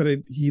haircut, but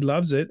he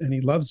loves it, and he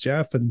loves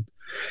Jeff. And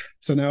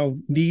So now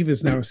Neve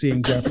is now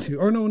seeing Jeff too.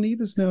 Or no,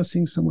 Neve is now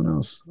seeing someone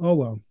else. Oh,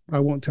 well, I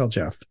won't tell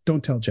Jeff.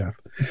 Don't tell Jeff.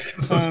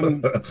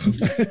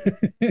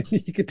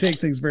 You could take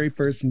things very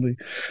personally.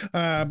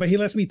 But he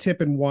lets me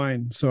tip in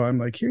wine. So I'm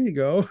like, here you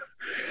go.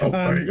 Oh,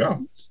 there you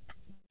go.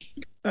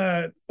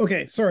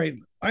 Okay,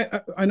 sorry.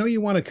 I know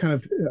you want to kind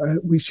of.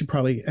 We should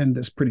probably end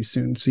this pretty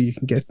soon so you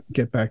can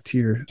get back to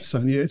your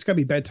son. It's got to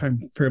be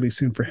bedtime fairly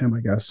soon for him, I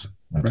guess.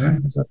 Okay.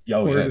 Right?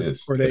 Oh, yeah, it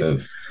is. It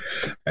is.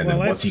 And then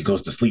once he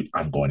goes to sleep,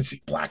 I'm going to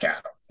see Black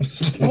Adam.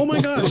 Oh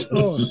my gosh!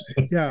 Oh,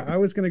 yeah. I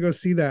was going to go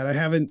see that. I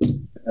haven't.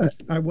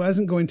 I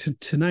wasn't going to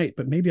tonight,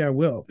 but maybe I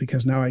will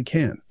because now I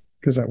can.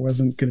 Because I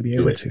wasn't going to be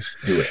able to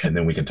do it, and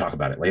then we can talk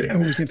about it later.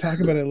 And we can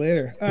talk about it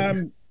later.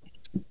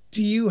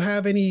 Do you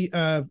have any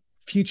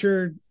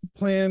future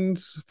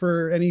plans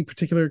for any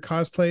particular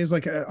cosplays?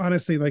 Like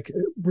honestly, like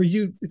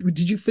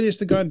did you finish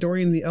the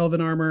Gondorian, the Elven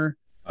armor?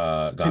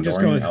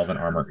 Gondorian and Elven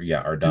armor,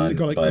 yeah, are done.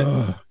 Like,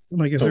 but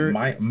like, is so there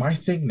my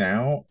thing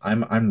now?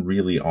 I'm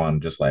really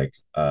on just like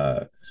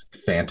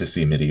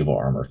fantasy medieval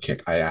armor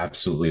kick. I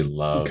absolutely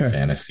love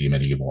fantasy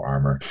medieval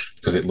armor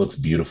because it looks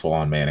beautiful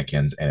on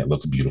mannequins and it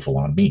looks beautiful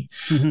on me.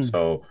 Mm-hmm.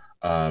 So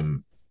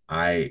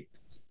I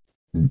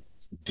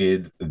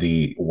did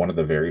one of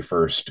the very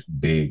first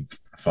big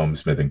foam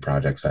smithing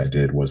projects I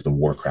did was the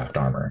Warcraft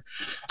armor.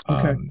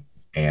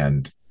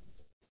 And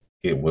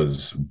it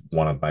was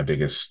one of my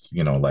biggest,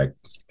 like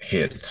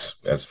hits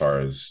as far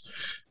as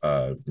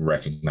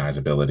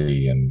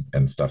recognizability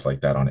and stuff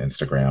like that on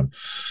Instagram.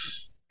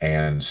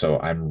 And so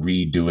I'm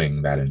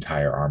redoing that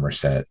entire armor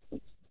set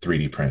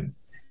 3D print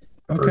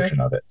version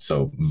of it.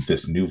 So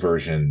this new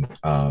version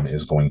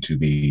is going to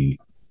be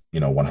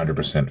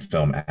 100%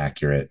 film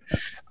accurate,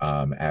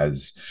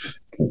 as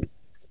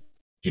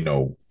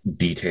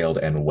detailed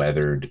and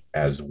weathered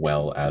as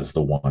well as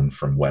the one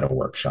from Weta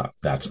Workshop.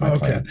 That's my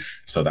plan.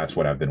 So that's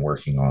what I've been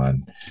working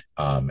on.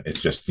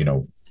 It's just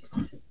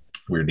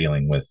we're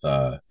dealing with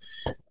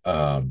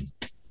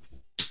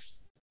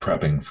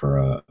prepping for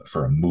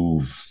a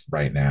move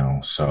right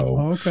now.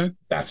 So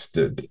that's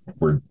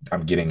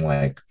I'm getting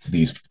like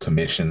these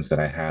commissions that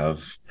I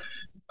have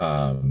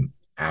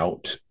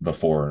out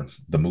before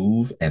the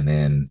move, and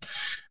then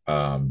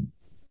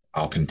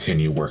I'll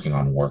continue working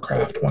on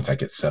Warcraft once I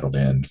get settled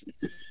in,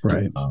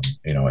 in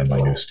my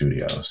new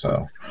studio.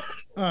 So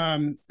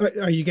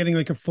are you getting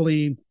like a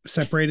fully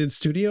separated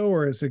studio,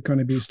 or is it going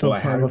to be still I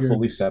have a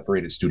fully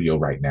separated studio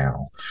right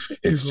now.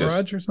 It's your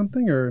garage or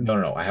something, or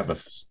no, I have a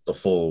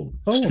full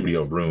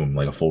studio room,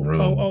 like a full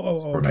room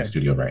for my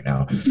studio right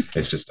now.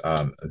 It's just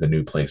the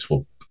new place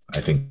I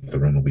think the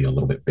room will be a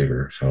little bit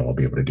bigger, so I'll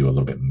be able to do a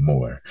little bit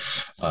more.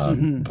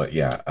 But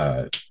yeah,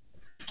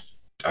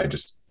 I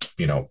just,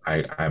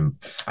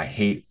 I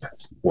hate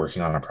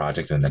working on a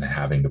project and then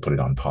having to put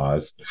it on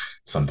pause.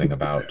 Something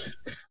about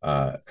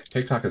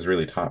TikTok has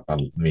really taught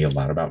me a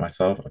lot about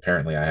myself.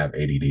 Apparently I have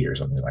ADD or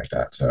something like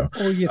that. So,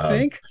 you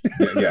think?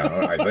 Yeah,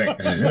 I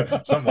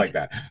think something like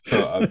that.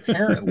 So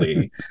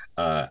apparently,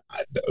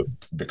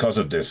 because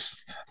of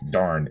this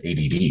darn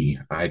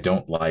ADD, I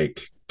don't like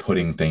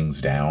putting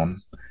things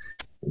down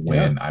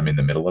when I'm in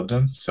the middle of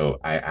them. So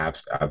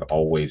I've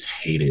always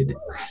hated,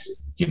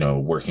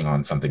 working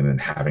on something and then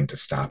having to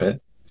stop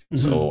it. Mm-hmm.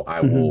 So I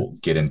will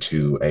get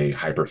into a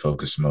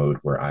hyper-focused mode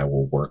where I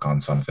will work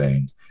on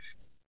something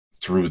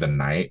through the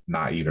night,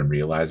 not even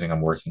realizing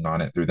I'm working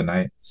on it through the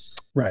night.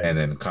 Right. And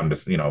then come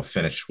to,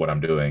 finish what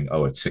I'm doing.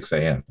 Oh, it's 6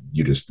 a.m.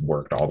 You just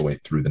worked all the way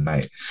through the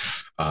night.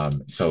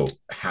 So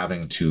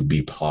having to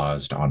be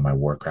paused on my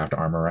Warcraft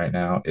armor right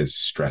now is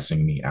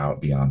stressing me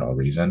out beyond all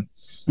reason,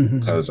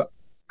 because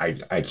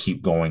I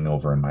keep going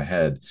over in my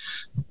head,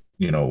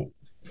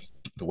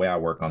 the way I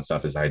work on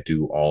stuff is I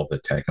do all the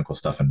technical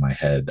stuff in my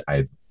head.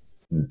 I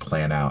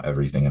plan out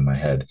everything in my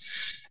head.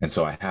 And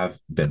so I have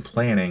been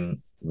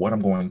planning what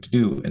I'm going to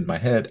do in my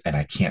head, and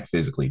I can't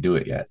physically do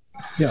it yet.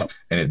 Yeah.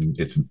 And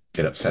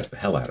it upsets the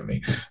hell out of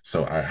me.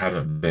 So I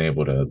haven't been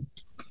able to,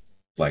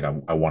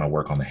 I want to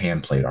work on the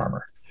hand plate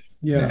armor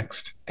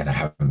next, and I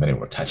haven't been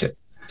able to touch it.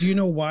 Do you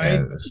know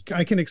why?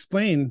 I can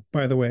explain,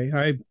 by the way.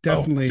 I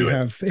definitely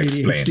have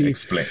ADHD.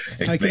 Explain.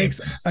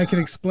 I can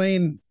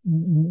explain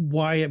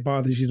why it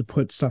bothers you to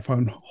put stuff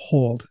on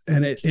hold.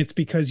 And it's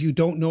because you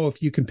don't know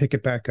if you can pick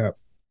it back up.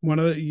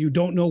 You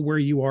don't know where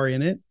you are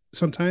in it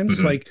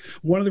sometimes. Like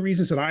one of the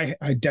reasons that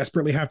I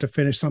desperately have to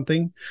finish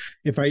something,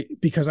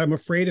 because I'm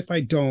afraid if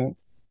I don't,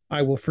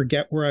 I will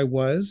forget where I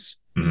was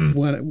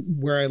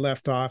where I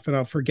left off, and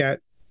I'll forget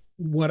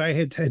what I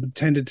had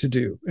intended to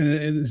do. And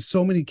in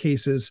so many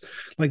cases,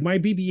 like my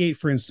BB-8,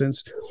 for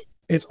instance,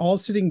 it's all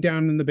sitting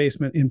down in the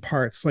basement in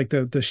parts. Like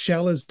the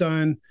shell is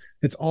done,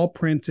 it's all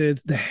printed,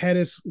 the head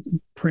is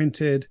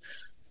printed.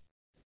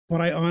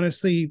 But I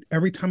honestly,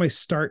 every time I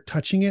start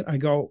touching it, I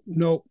go,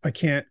 no, I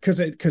can't, because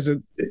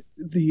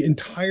the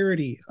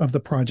entirety of the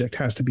project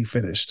has to be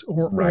finished,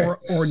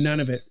 or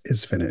none of it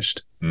is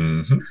finished.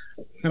 Mm-hmm.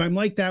 And I'm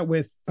like that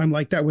with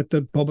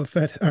the Boba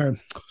Fett,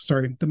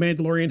 the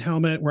Mandalorian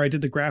helmet, where I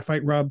did the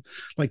graphite rub.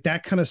 Like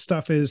that kind of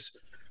stuff is,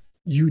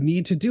 you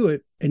need to do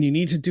it, and you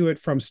need to do it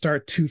from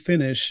start to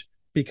finish.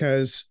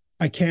 because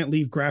I can't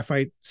leave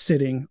graphite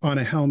sitting on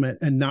a helmet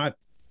and not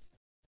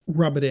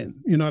rub it in,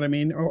 you know what I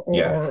mean? Or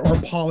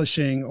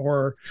polishing,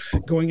 or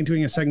going and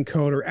doing a second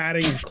coat, or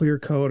adding a clear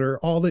coat, or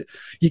all that.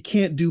 You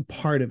can't do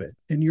part of it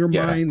in your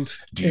mind.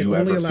 It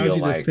only allows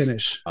you to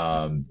finish.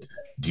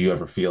 Do you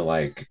ever feel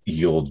like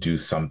you'll do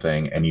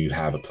something and you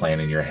have a plan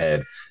in your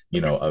head,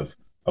 of,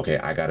 okay,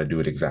 I got to do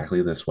it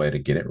exactly this way to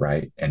get it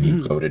right. And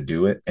you go to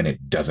do it and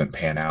it doesn't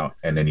pan out.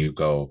 And then you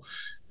go,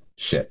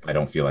 shit, I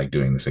don't feel like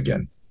doing this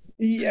again.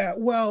 Yeah,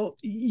 well,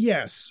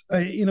 yes.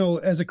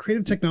 As a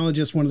creative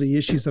technologist, one of the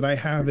issues that I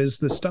have is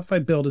the stuff I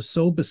build is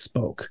so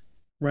bespoke,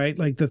 right?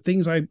 Like the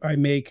things I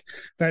make,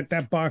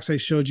 that box I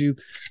showed you,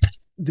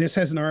 this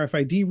has an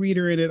RFID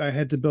reader in it. I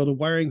had to build a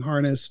wiring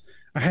harness.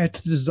 I had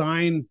to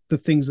design the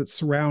things that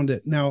surround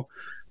it. Now,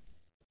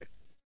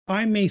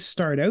 I may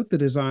start out the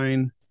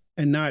design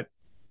and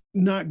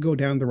not go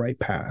down the right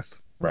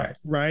path.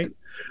 Right.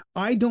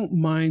 I don't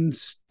mind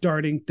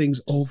starting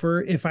things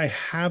over if I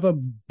have a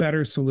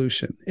better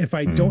solution. If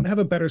I don't have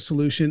a better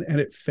solution and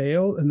it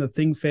failed and the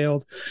thing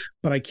failed,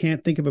 but I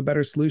can't think of a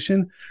better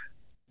solution,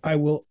 I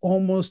will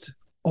almost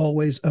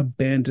always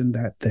abandon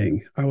that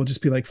thing. I will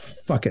just be like,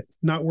 fuck it,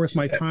 not worth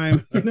my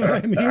time. You know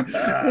what I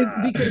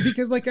mean?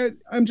 Because like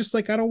I'm just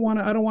like, I don't want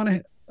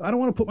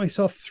to put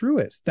myself through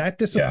it. That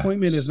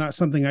disappointment is not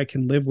something I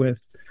can live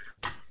with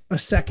a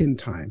second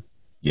time.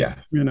 Yeah.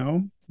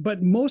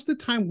 But most of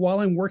the time while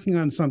I'm working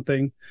on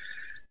something,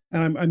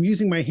 and I'm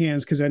using my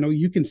hands because I know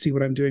you can see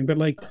what I'm doing, but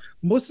like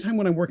most of the time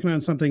when I'm working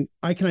on something,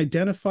 I can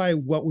identify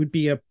what would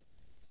be an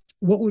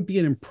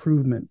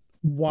improvement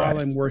while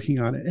I'm working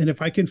on it. And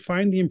if I can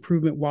find the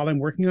improvement while I'm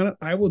working on it,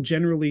 I will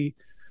generally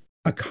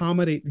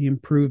accommodate the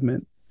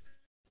improvement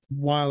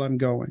while I'm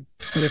going.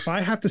 But if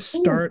I have to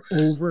start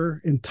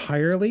over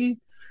entirely,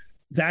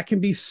 that can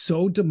be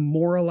so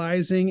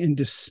demoralizing and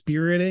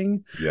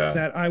dispiriting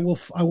that I will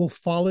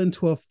fall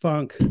into a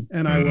funk,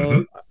 and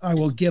I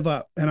will give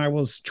up, and I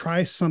will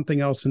try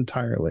something else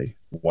entirely.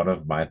 One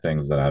of my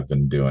things that I've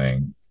been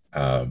doing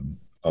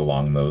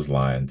along those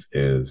lines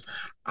is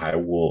I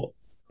will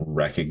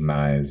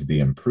recognize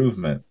the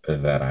improvement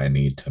that I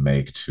need to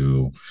make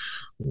to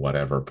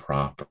whatever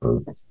prop.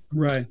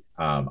 Right.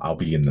 I'll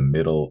be in the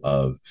middle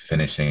of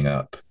finishing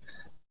up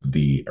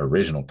the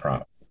original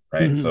prop.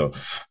 Right. So,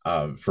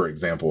 for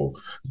example,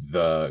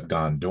 the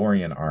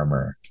Gondorian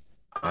armor,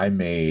 I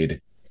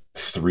made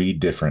 3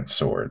 different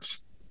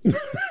swords.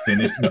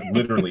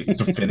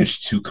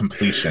 Finished to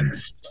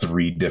completion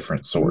 3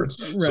 different swords.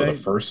 Right. So the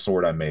first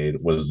sword I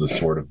made was the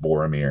Sword of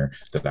Boromir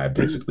that I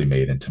basically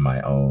made into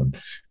my own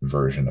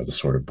version of the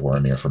Sword of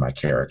Boromir for my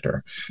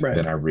character. Right.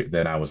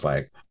 Then I was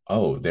like,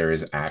 oh, there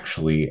is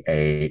actually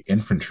a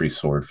infantry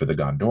sword for the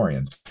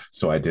Gondorians.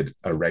 So I did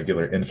a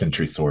regular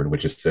infantry sword,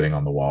 which is sitting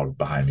on the wall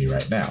behind me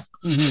right now.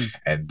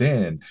 And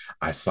then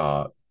I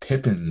saw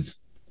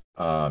Pippin's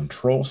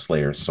Troll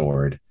Slayer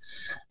sword.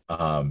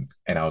 And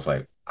I was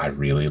like, I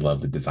really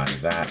love the design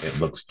of that. It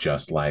looks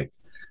just like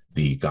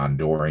the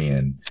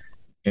Gondorian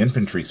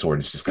infantry sword.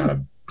 It's just got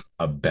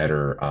a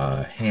better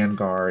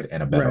handguard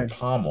and a better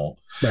pommel.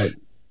 Right.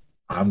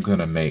 I'm going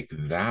to make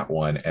that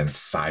one and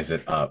size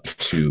it up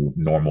to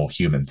normal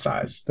human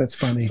size. That's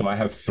funny. So I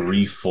have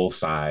 3 full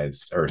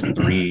size or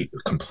 3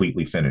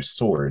 completely finished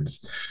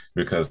swords,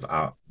 because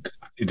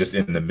just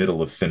in the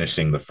middle of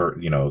finishing the first,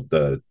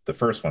 the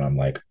first one, I'm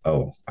like,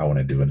 oh, I want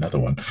to do another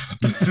one.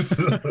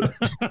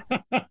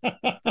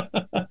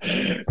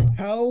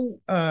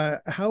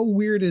 How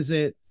weird is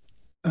it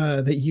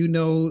that you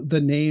know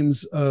the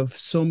names of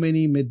so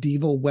many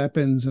medieval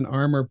weapons and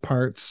armor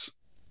parts?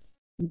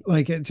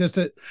 Like it's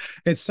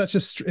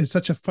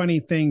such a funny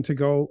thing to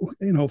go,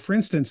 for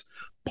instance,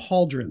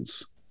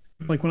 pauldrons.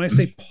 Like when I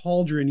say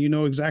pauldron, you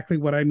know exactly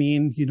what I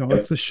mean.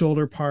 It's the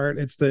shoulder part,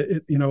 it's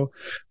the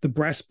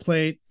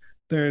breastplate.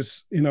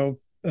 There's, when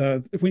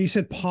you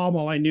said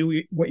pommel, I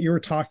knew what you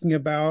were talking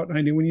about. And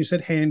I knew when you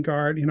said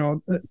handguard,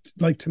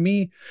 like to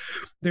me,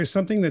 there's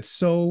something that's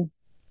so,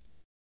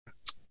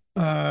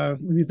 let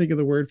me think of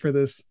the word for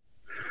this.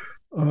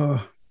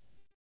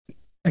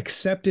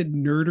 Accepted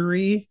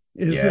nerdery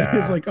is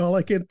like all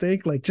I can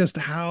think, like just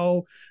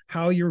how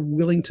you're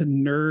willing to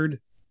nerd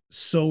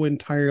so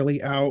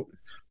entirely out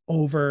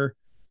over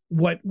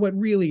what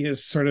really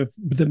is sort of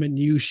the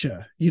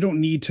minutia. You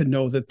don't need to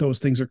know that those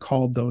things are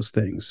called those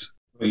things.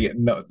 Yeah,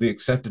 no, the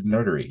accepted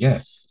nerdery.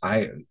 Yes,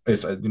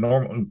 it's a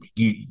normal.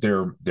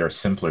 There are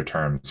simpler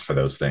terms for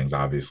those things,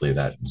 obviously,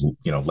 that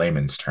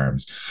layman's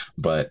terms,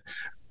 but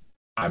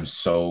I'm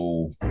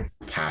so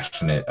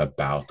passionate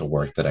about the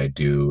work that I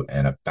do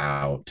and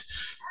about,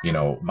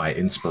 my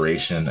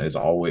inspiration has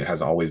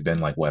always been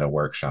like Weta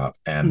Workshop,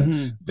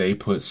 and they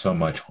put so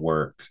much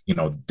work,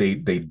 they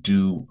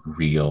do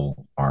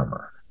real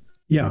armor.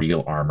 Yeah.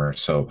 Real armor.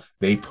 So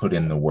they put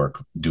in the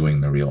work doing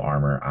the real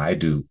armor. I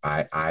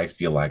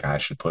feel like I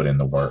should put in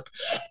the work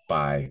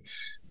by,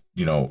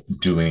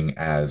 doing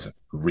as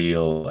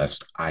real as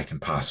I can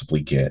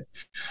possibly get,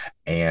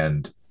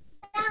 and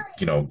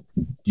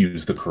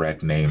use the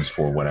correct names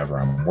for whatever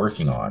I'm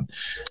working on.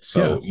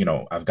 So,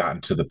 I've gotten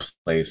to the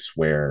place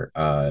where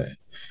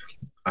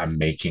I'm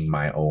making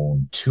my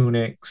own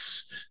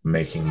tunics,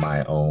 making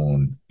my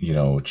own,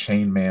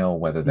 chainmail,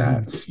 whether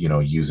that's,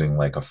 using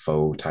like a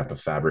faux type of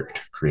fabric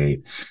to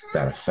create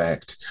that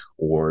effect,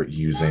 or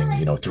using,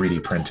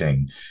 3D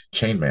printing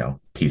chainmail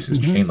pieces,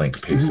 chain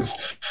link pieces.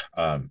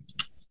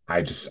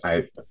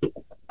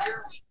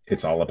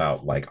 It's all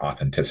about like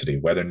authenticity,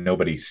 whether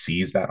nobody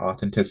sees that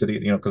authenticity,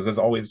 because there's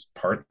always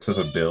parts of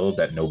a build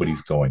that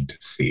nobody's going to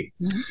see.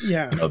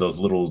 Yeah. Those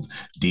little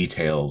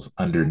details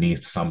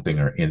underneath something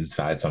or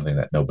inside something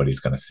that nobody's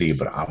going to see,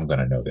 but I'm going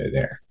to know they're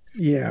there.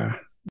 Yeah.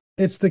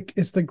 It's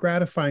the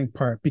gratifying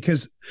part,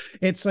 because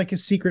it's like a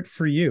secret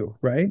for you,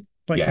 right?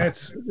 Like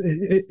that's,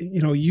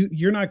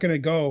 you're not going to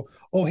go,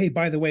 oh, hey,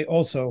 by the way,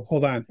 also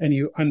hold on. And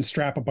you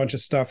unstrap a bunch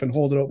of stuff and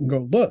hold it open and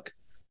go, look,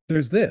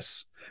 there's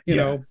this.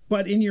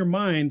 But in your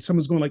mind,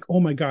 someone's going like, oh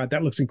my God,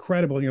 that looks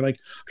incredible. And you're like,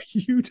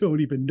 you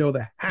don't even know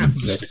the half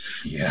of it.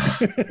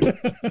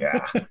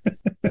 Yeah.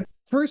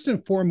 First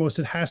and foremost,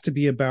 it has to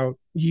be about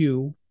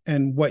you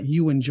and what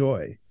you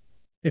enjoy.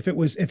 If it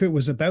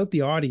was about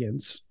the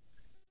audience,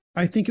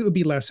 I think it would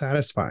be less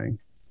satisfying.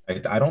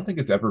 I don't think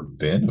it's ever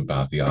been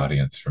about the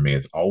audience for me.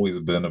 It's always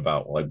been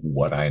about like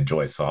what I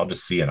enjoy. So I'll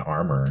just see an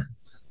armor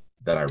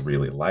that I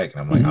really like,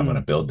 and I'm like, I'm going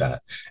to build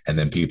that. And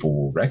then people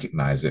will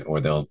recognize it, or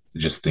they'll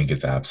just think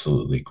it's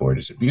absolutely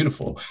gorgeous and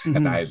beautiful.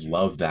 And I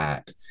love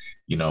that,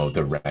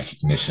 the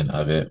recognition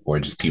of it, or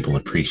just people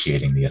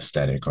appreciating the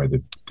aesthetic or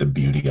the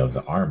beauty of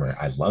the armor.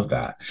 I love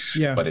that.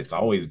 Yeah. But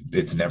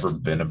it's never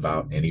been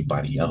about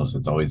anybody else.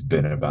 It's always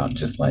been about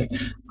just like,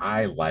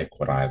 I like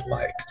what I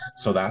like.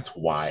 So that's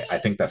why I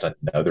think that's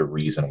another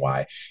reason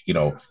why,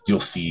 you'll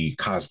see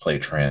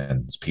cosplay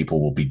trends.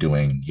 People will be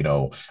doing,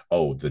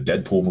 oh, the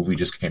Deadpool movie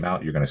just came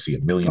out. You're going to see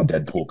 1 million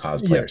Deadpool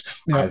cosplayers.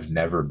 Yeah. I've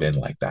never been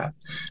like that.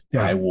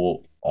 Yeah. I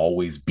will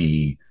always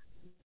be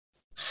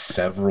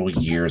several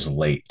years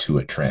late to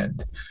a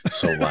trend.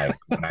 So like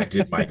when I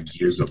did my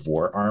Gears of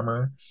War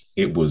armor,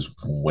 it was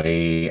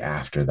way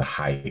after the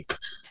hype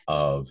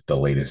of the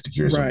latest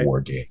Gears of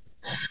War game.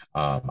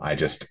 I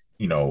just,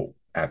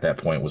 at that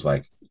point was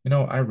like,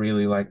 I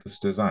really like this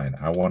design.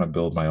 I want to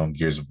build my own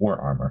Gears of War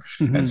armor.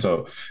 And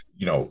so,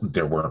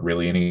 there weren't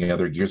really any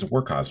other Gears of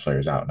War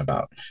cosplayers out and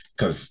about,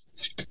 because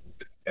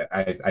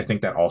I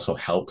think that also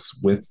helps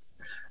with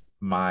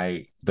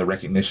the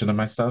recognition of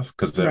my stuff,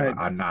 because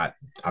I'm not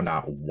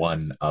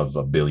one of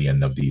a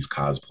billion of these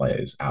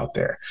cosplays out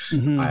there.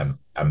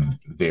 I'm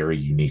very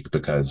unique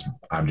because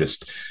I'm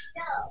just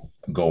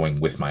going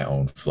with my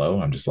own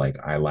flow. I'm just like,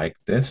 I like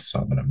this, so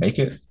I'm gonna make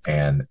it,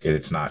 and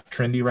it's not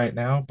trendy right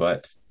now,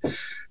 but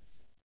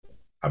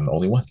I'm the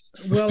only one.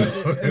 Well,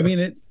 I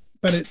mean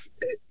but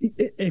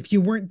if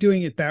you weren't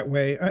doing it that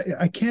way,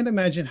 I can't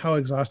imagine how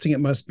exhausting it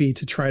must be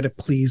to try to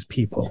please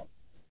people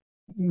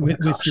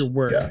with your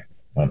work. Yeah.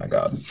 Oh my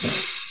God.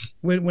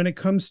 When it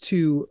comes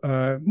to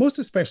most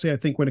especially, I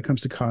think when it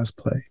comes to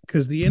cosplay,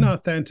 because the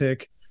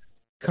inauthentic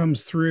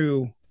comes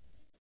through,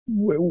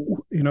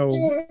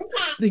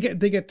 they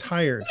get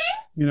tired,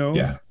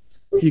 Yeah.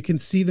 You can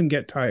see them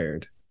get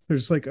tired. They're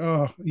just like,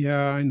 oh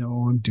yeah, I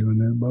know I'm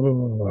doing it, blah, blah,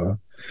 blah, blah.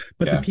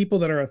 But the people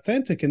that are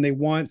authentic and they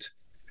want,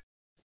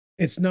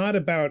 it's not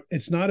about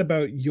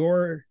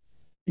your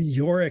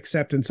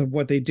acceptance of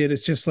what they did.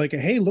 It's just like,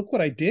 hey, look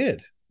what I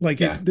did. Like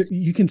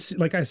you can see,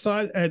 like I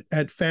saw it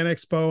at Fan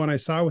Expo, and I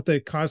saw with the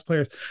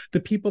cosplayers,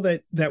 the people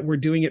that were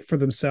doing it for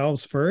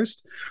themselves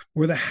first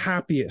were the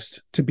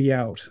happiest to be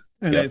out.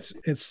 And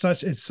it's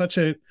such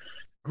a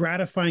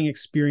gratifying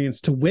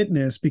experience to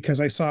witness, because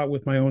I saw it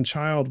with my own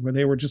child, where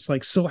they were just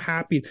like so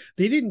happy.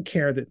 They didn't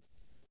care that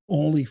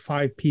only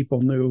 5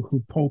 people knew who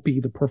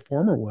Popey the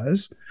performer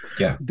was.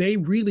 Yeah. They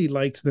really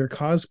liked their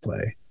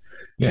cosplay.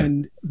 Yeah.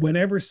 And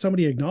whenever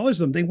somebody acknowledged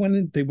them, they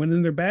went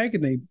in their bag,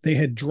 and they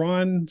had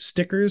drawn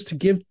stickers to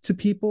give to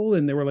people,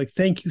 and they were like,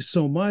 thank you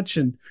so much.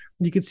 And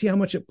you could see how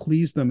much it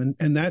pleased them.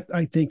 And that,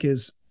 I think,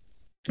 is,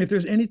 if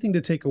there's anything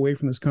to take away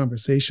from this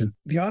conversation,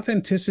 the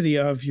authenticity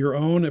of your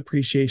own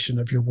appreciation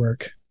of your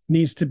work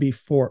needs to be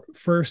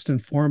first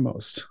and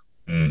foremost.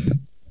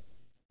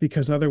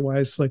 Because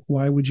otherwise, like,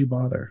 why would you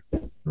bother?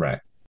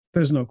 Right.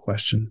 There's no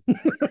question.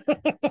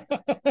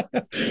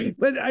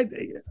 But I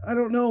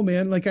don't know,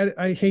 man. Like,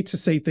 I hate to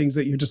say things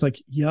that you're just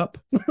like, yup.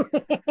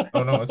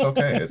 Oh no, it's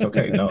okay. It's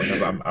okay. No,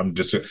 because I'm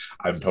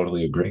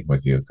totally agreeing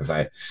with you, because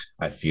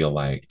I feel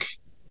like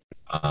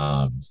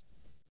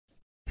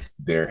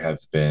there have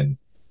been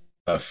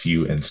a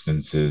few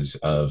instances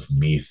of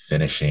me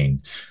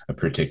finishing a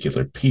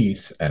particular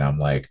piece, and I'm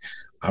like,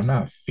 I'm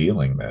not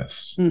feeling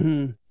this.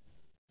 And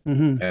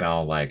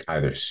I'll like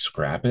either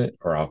scrap it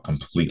or I'll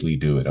completely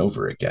do it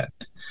over again.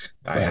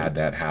 I had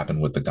that happen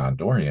with the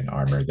Gondorian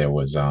armor. There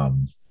was I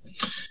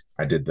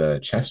did the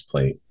chest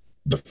plate.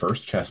 The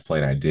first chest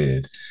plate I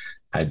did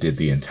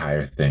the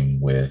entire thing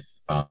with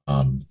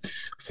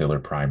filler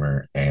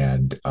primer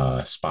and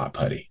spot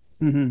putty.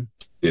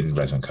 Didn't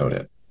resin coat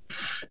it.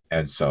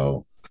 And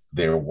so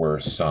there were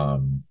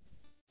some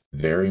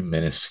very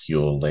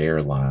minuscule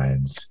layer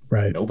lines.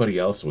 Right. Nobody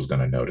else was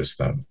going to notice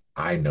them.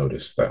 I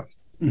noticed them.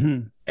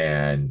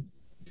 And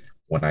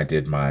when I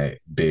did my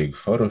big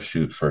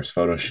first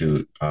photo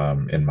shoot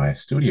in my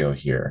studio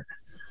here,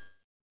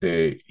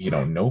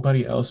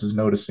 nobody else is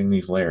noticing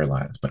these layer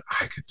lines, but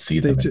I could see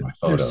them in my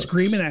photos. They're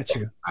screaming at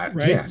you,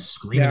 right? Yeah,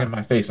 screaming in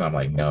my face. And I'm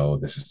like, no,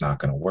 this is not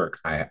going to work.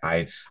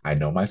 I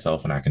know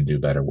myself, and I can do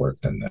better work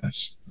than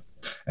this.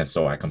 And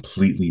so I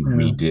completely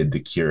redid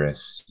the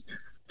Cuirass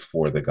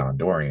for the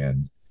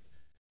Gondorian.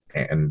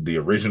 And the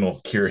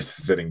original Cuirass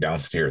is sitting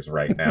downstairs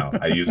right now.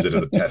 I use it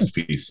as a test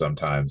piece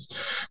sometimes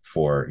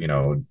for,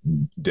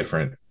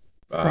 different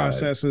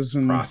processes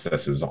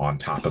on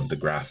top of the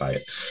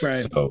graphite. Right.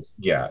 So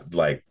yeah,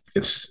 like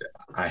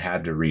I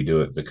had to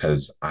redo it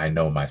because I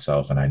know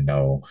myself, and I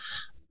know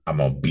I'm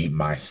gonna beat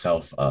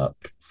myself up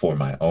for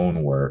my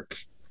own work.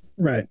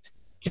 Right.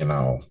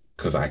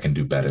 Because I can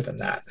do better than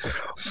that.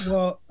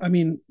 Well, I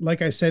mean,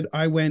 like I said,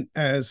 I went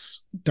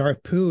as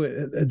Darth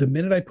Pooh. The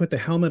minute I put the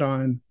helmet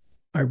on,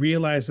 I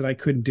realized that I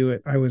couldn't do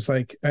it. I was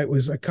like, it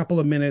was a couple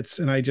of minutes,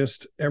 and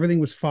everything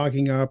was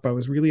fogging up. I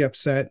was really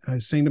upset. I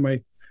was saying to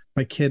my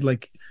kid,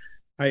 like,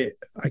 I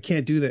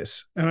can't do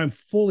this. And I'm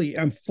fully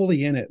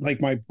in it.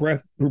 Like my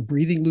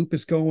breathing loop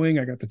is going.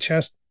 I got the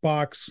chest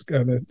box,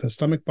 the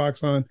stomach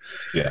box on.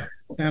 Yeah.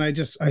 And I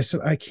said,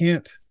 I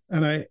can't.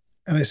 And I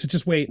said,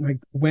 just wait. And I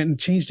went and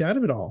changed out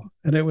of it all.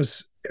 And it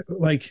was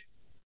like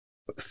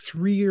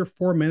 3 or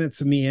 4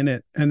 minutes of me in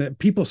it, and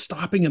people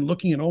stopping and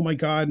looking, and oh my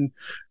God. And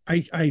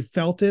I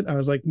felt it. I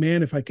was like,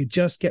 man, if I could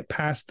just get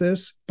past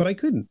this, but I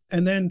couldn't.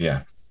 And then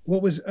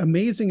what was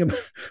amazing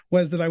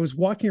was that I was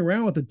walking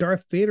around with the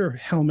Darth Vader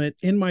helmet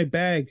in my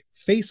bag,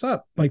 face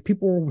up, like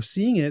people were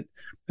seeing it.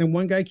 And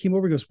one guy came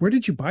over and goes, where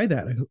did you buy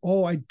that? I go,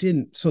 oh, I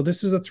didn't. So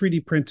this is a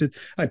 3D printed.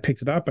 I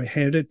picked it up. I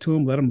handed it to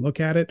him, let him look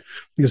at it.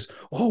 He goes,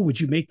 oh, would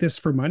you make this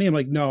for money? I'm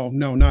like, no,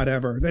 not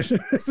ever. This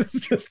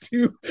is just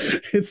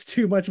it's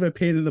too much of a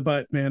pain in the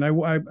butt, man.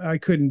 I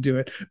couldn't do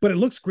it, but it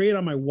looks great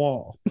on my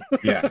wall.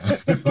 Yeah.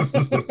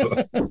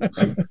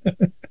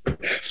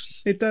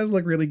 It does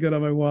look really good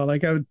on my wall.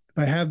 Like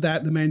I have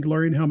that, the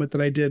Mandalorian helmet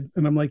that I did,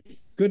 and I'm like,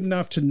 good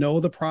enough to know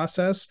the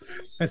process.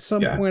 At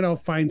some point I'll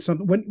find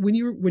something. When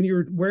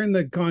you're wearing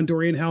the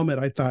Gondorian helmet,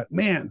 I thought,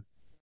 man,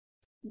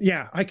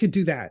 yeah, I could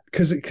do that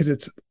because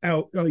it's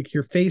out, like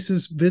your face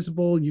is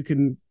visible, you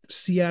can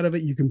see out of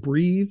it, you can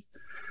breathe.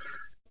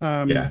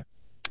 I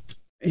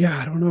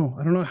don't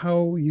know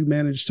how you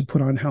manage to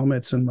put on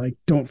helmets and like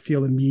don't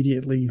feel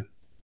immediately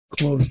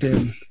closed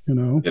in,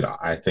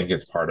 I think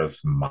it's part of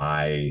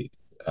my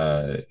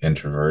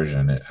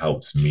introversion. It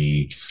helps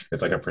me.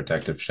 It's like a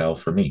protective shell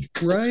for me,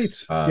 right?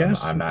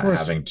 Yes, I'm not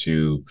having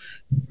to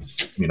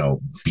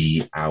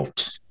be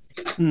out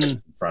in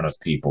front of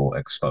people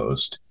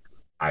exposed.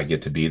 I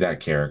get to be that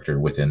character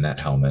within that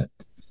helmet,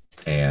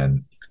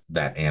 and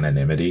that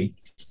anonymity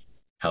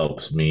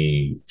helps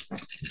me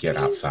get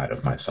outside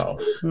of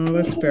myself. Oh,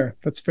 that's fair.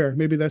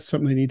 Maybe that's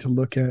something I need to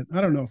look at. I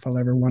don't know if I'll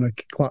ever want to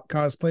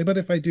cosplay, but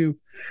if I do,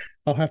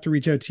 I'll have to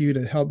reach out to you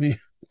to help me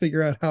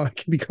figure out how I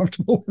can be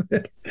comfortable with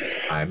it.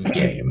 I'm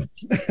game.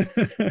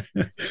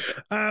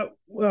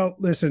 Well,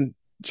 listen,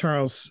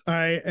 Charles,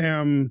 I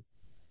am.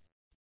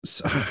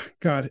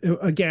 God,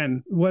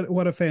 again,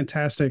 what a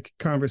fantastic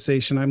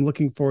conversation. I'm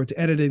looking forward to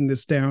editing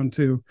this down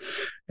to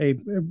a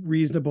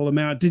reasonable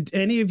amount. Did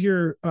any of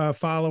your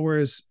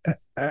followers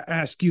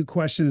ask you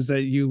questions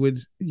that you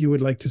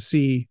would like to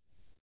see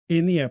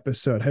in the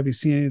episode? Have you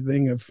seen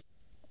anything of?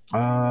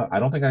 I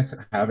don't think I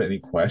have any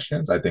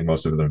questions. I think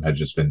most of them had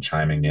just been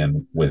chiming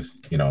in with,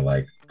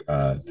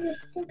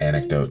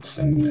 anecdotes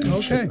and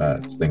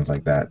things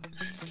like that.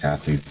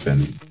 Cassie's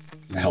been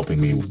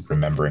helping me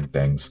remembering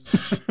things.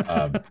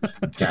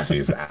 Cassie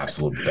is the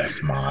absolute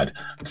best mod.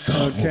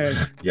 So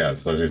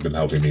so she's been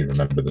helping me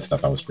remember the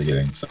stuff I was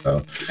forgetting.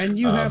 So and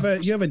you have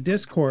a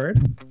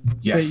Discord.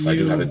 Yes, I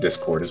do have a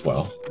Discord as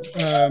well.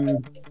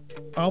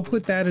 I'll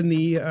put that in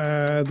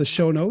the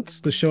show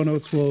notes. The show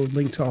notes will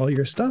link to all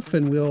your stuff,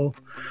 and we'll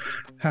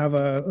have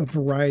a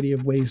variety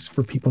of ways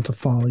for people to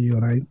follow you.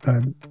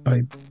 And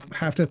I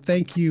have to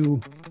thank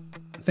you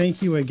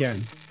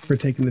again for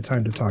taking the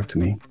time to talk to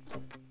me.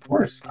 Of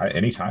course,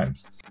 anytime.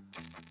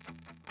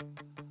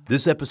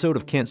 This episode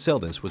of Can't Sell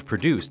This was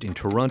produced in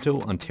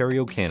Toronto,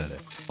 Ontario, Canada.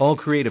 All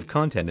creative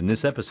content in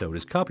this episode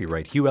is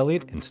copyright Hugh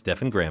Elliott and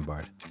Stefan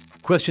Grambart.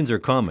 Questions or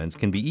comments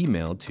can be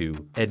emailed to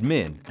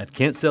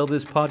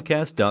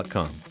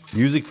admin@can'tsellthispodcast.com.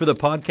 Music for the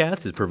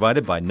podcast is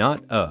provided by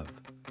Not Of.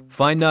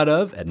 Find Not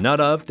Of at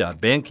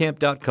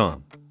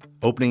notof.bandcamp.com.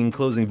 Opening and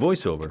closing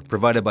voiceover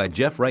provided by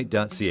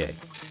jeffwright.ca.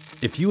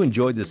 If you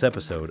enjoyed this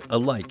episode, a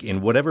like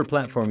in whatever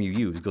platform you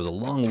use goes a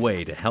long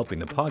way to helping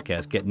the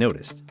podcast get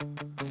noticed.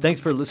 Thanks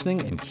for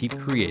listening and keep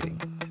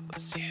creating. It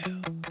was you.